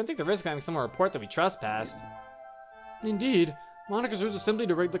all, we couldn't take the risk of having someone report that we trespassed. Indeed, Monica's rules are simply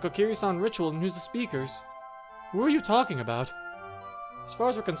to rig the Kokiri-san ritual and use the speakers. Who are you talking about? As far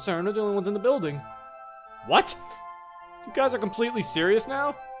as we're concerned, we're the only ones in the building. What? You guys are completely serious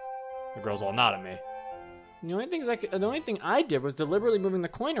now? The girls all nod at me. The only thing I did was deliberately moving the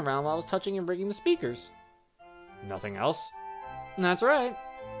coin around while I was touching and rigging the speakers. Nothing else? That's right.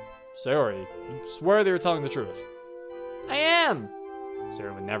 Sayori, you swear they were telling the truth. I am!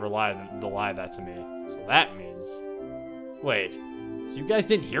 Sayori would never lie that to me. So that means... Wait, so you guys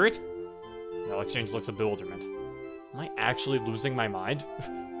didn't hear it? They'll exchange looks of bewilderment. Am I actually losing my mind?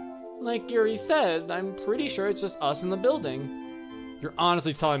 Like Yuri said, I'm pretty sure it's just us in the building. You're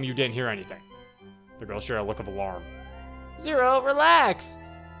honestly telling me you didn't hear anything? The girls share a look of alarm. Zero, relax!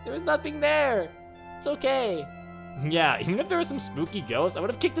 There was nothing there. It's okay. Yeah, even if there was some spooky ghost, I would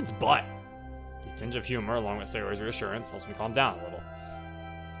have kicked its butt. The tinge of humor, along with Sayori's reassurance, helps me calm down a little.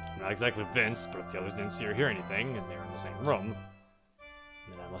 I'm not exactly Vince, but if the others didn't see or hear anything, and they were in the same room,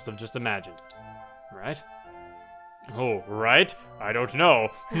 then I must have just imagined it. Right? Oh, right? I don't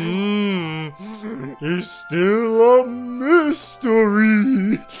know. It's still a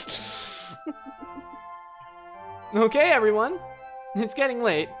mystery. Okay, everyone. It's getting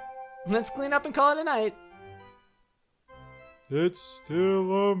late. Let's clean up and call it a night. It's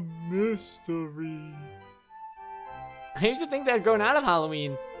still a mystery. I used to think that had grown out of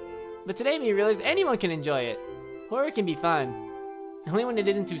Halloween, but today me realized anyone can enjoy it. Horror can be fun. Only when it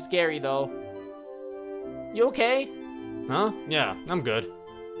isn't too scary, though. You okay? Huh? Yeah, I'm good.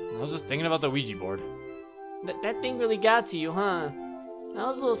 I was just thinking about the Ouija board. That thing really got to you, huh? I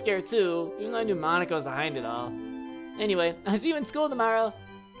was a little scared too, even though I knew Monica was behind it all. Anyway, I'll see you in school tomorrow.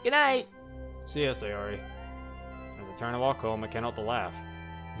 Good night. See ya, Sayori. As I turn to walk home, I can't help but laugh.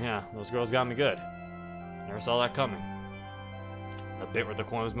 Yeah, those girls got me good. Never saw that coming. The bit where the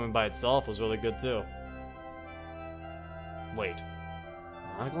coin was moving by itself was really good too. Wait.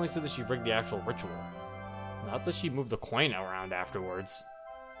 Monica only said that she rigged the actual ritual. Not that she moved the coin around afterwards.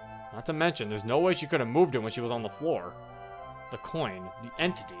 Not to mention, there's no way she could have moved it when she was on the floor. The coin, the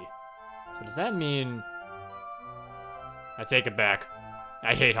entity. So does that mean... I take it back.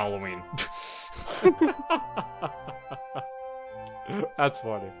 I hate Halloween. That's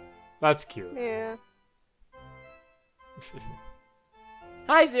funny. That's cute. Yeah.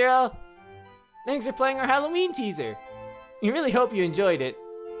 Hi, Zero! Thanks for playing our Halloween teaser. We really hope you enjoyed it.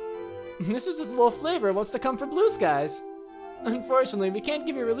 This was just a little flavor of what's to come for Blue Skies. Unfortunately, we can't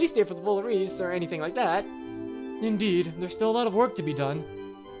give you a release date for the full release or anything like that. Indeed, there's still a lot of work to be done.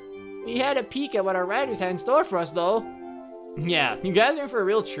 We had a peek at what our writers had in store for us, though. Yeah, you guys are in for a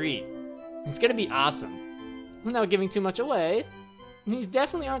real treat. It's gonna be awesome. Without giving too much away, these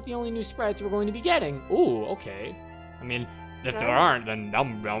definitely aren't the only new sprites we're going to be getting. Ooh, okay. I mean, if there aren't, then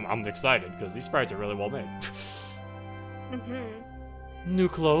I'm excited, because these sprites are really well made. New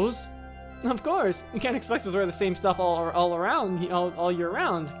clothes? Of course, you can't expect us to wear the same stuff all year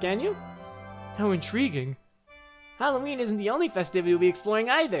round, can you? How intriguing. Halloween isn't the only festivity we'll be exploring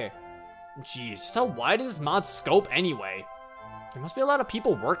either. Jeez, just how wide is this mod's scope anyway? There must be a lot of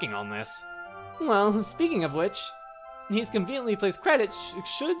people working on this. Well, speaking of which, these conveniently placed credits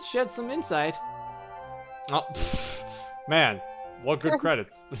should shed some insight. Oh, man, what good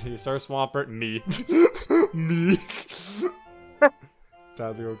credits. Sir Swampert, me. Me.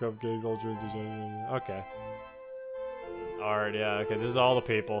 Tactical Cupcakes, Ultras, okay. Alright, yeah, okay, this is all the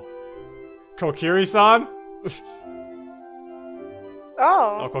people. Kokiri-san?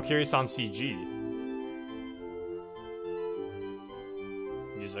 Oh. Oh, Kokiri-san CG.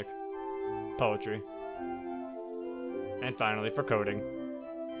 Music. Poetry. And finally, for coding.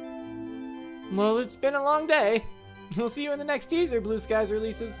 Well, it's been a long day. We'll see you in the next teaser Blue Skies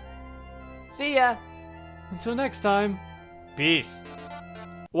releases. See ya! Until next time. Peace.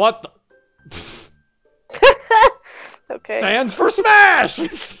 What the? Okay. Sans for Smash!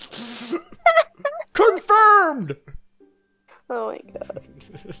 Confirmed! Oh my god.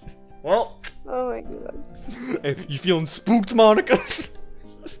 Well. Oh my god. Hey, you feeling spooked, Monica?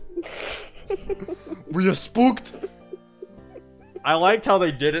 Were you spooked? I liked how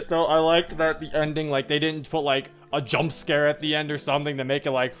they did it, though. I liked that the ending, like, they didn't put, like, a jump scare at the end or something to make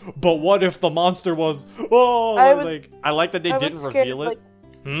it like, but what if the monster was, oh, I like that they didn't reveal it.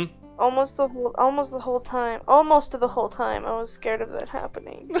 Like, almost the whole time I was scared of that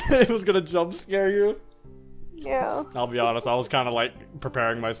happening. It was gonna jump scare you? Yeah. I'll be honest, I was kind of like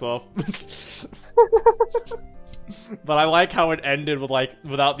preparing myself. But I like how it ended with like,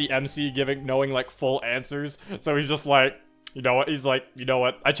 without the MC knowing like full answers. So he's just like, you know what? He's like, you know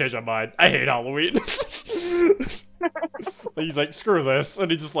what? I changed my mind. I hate Halloween. He's like, screw this. And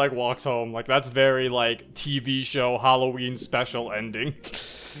he just like walks home. Like, that's very like TV show Halloween special ending.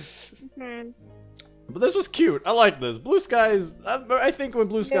 But this was cute. I like this. Blue Skies, I think when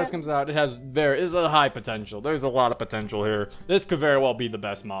Blue Skies comes out, is a high potential. There's a lot of potential here. This could very well be the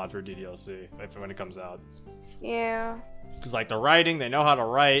best mod for DDLC when it comes out. Yeah. Because like the writing, they know how to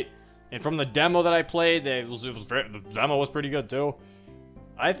write. And from the demo that I played, the demo was pretty good too.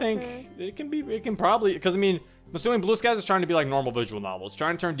 I think it can probably, because I mean, I'm assuming Blue Skies is trying to be like normal visual novel. It's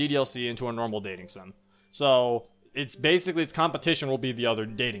trying to turn DDLC into a normal dating sim. So it's basically, its competition will be the other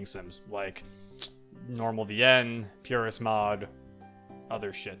dating sims, like Normal VN, Purist Mod,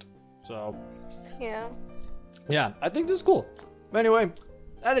 other shit. So yeah, I think this is cool. But anyway,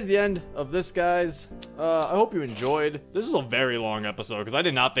 that is the end of this, guys. I hope you enjoyed. This is a very long episode because I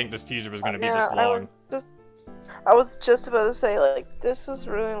did not think this teaser was going to be this long. I was just about to say, like, this was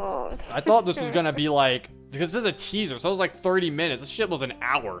really long. I thought this was going to be like, because this is a teaser, so it was like 30 minutes. This shit was an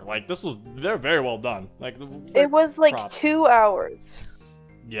hour. Like, they're very well done. Like, it was like props. 2 hours.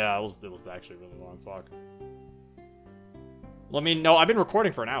 Yeah, it was actually really long. Fuck. Well, I mean, no, I've been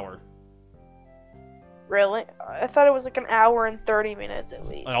recording for an hour. Really? I thought it was like an hour and 30 minutes at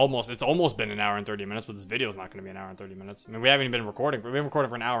least. It's almost been an hour and 30 minutes, but this video is not going to be an hour and 30 minutes. I mean, we haven't even been recording. We've been recording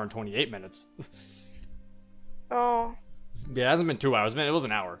for an hour and 28 minutes. Oh. Yeah, it hasn't been 2 hours. It was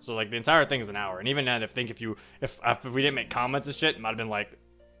an hour. So, like, the entire thing is an hour. And even then, if we didn't make comments and shit, it might have been, like,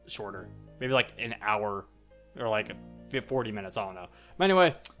 shorter. Maybe, like, an hour or, like, 40 minutes. I don't know. But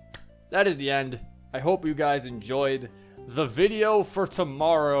anyway, that is the end. I hope you guys enjoyed. The video for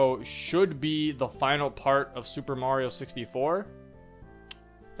tomorrow should be the final part of Super Mario 64.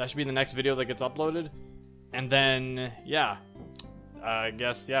 That should be the next video that gets uploaded. And then, yeah. I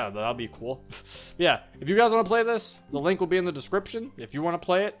guess, yeah, that'll be cool. Yeah, if you guys want to play this, the link will be in the description. If you want to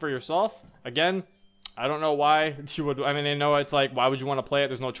play it for yourself, again, I don't know why you would. I mean, I know it's like, why would you want to play it?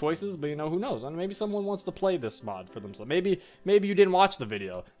 There's no choices, but you know, who knows? I mean, maybe someone wants to play this mod for themselves. Maybe you didn't watch the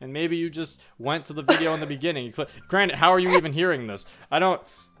video, and maybe you just went to the video in the beginning. Granted, how are you even hearing this? I don't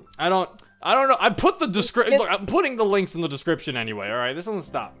know. I put the description. Look, I'm putting the links in the description anyway. All right, this doesn't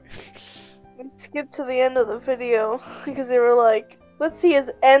stop me. We skipped to the end of the video because they were like, let's see his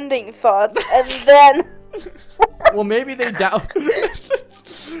ending thoughts, and then. Well, maybe they doubt.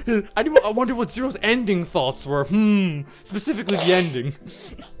 I wonder what Zero's ending thoughts were. Specifically the ending.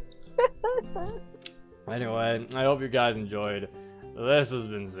 Anyway, I hope you guys enjoyed. This has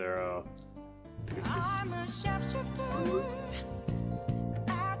been Zero. Peace. I'm a shapeshifter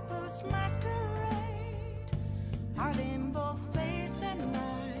at this masquerade. Are them both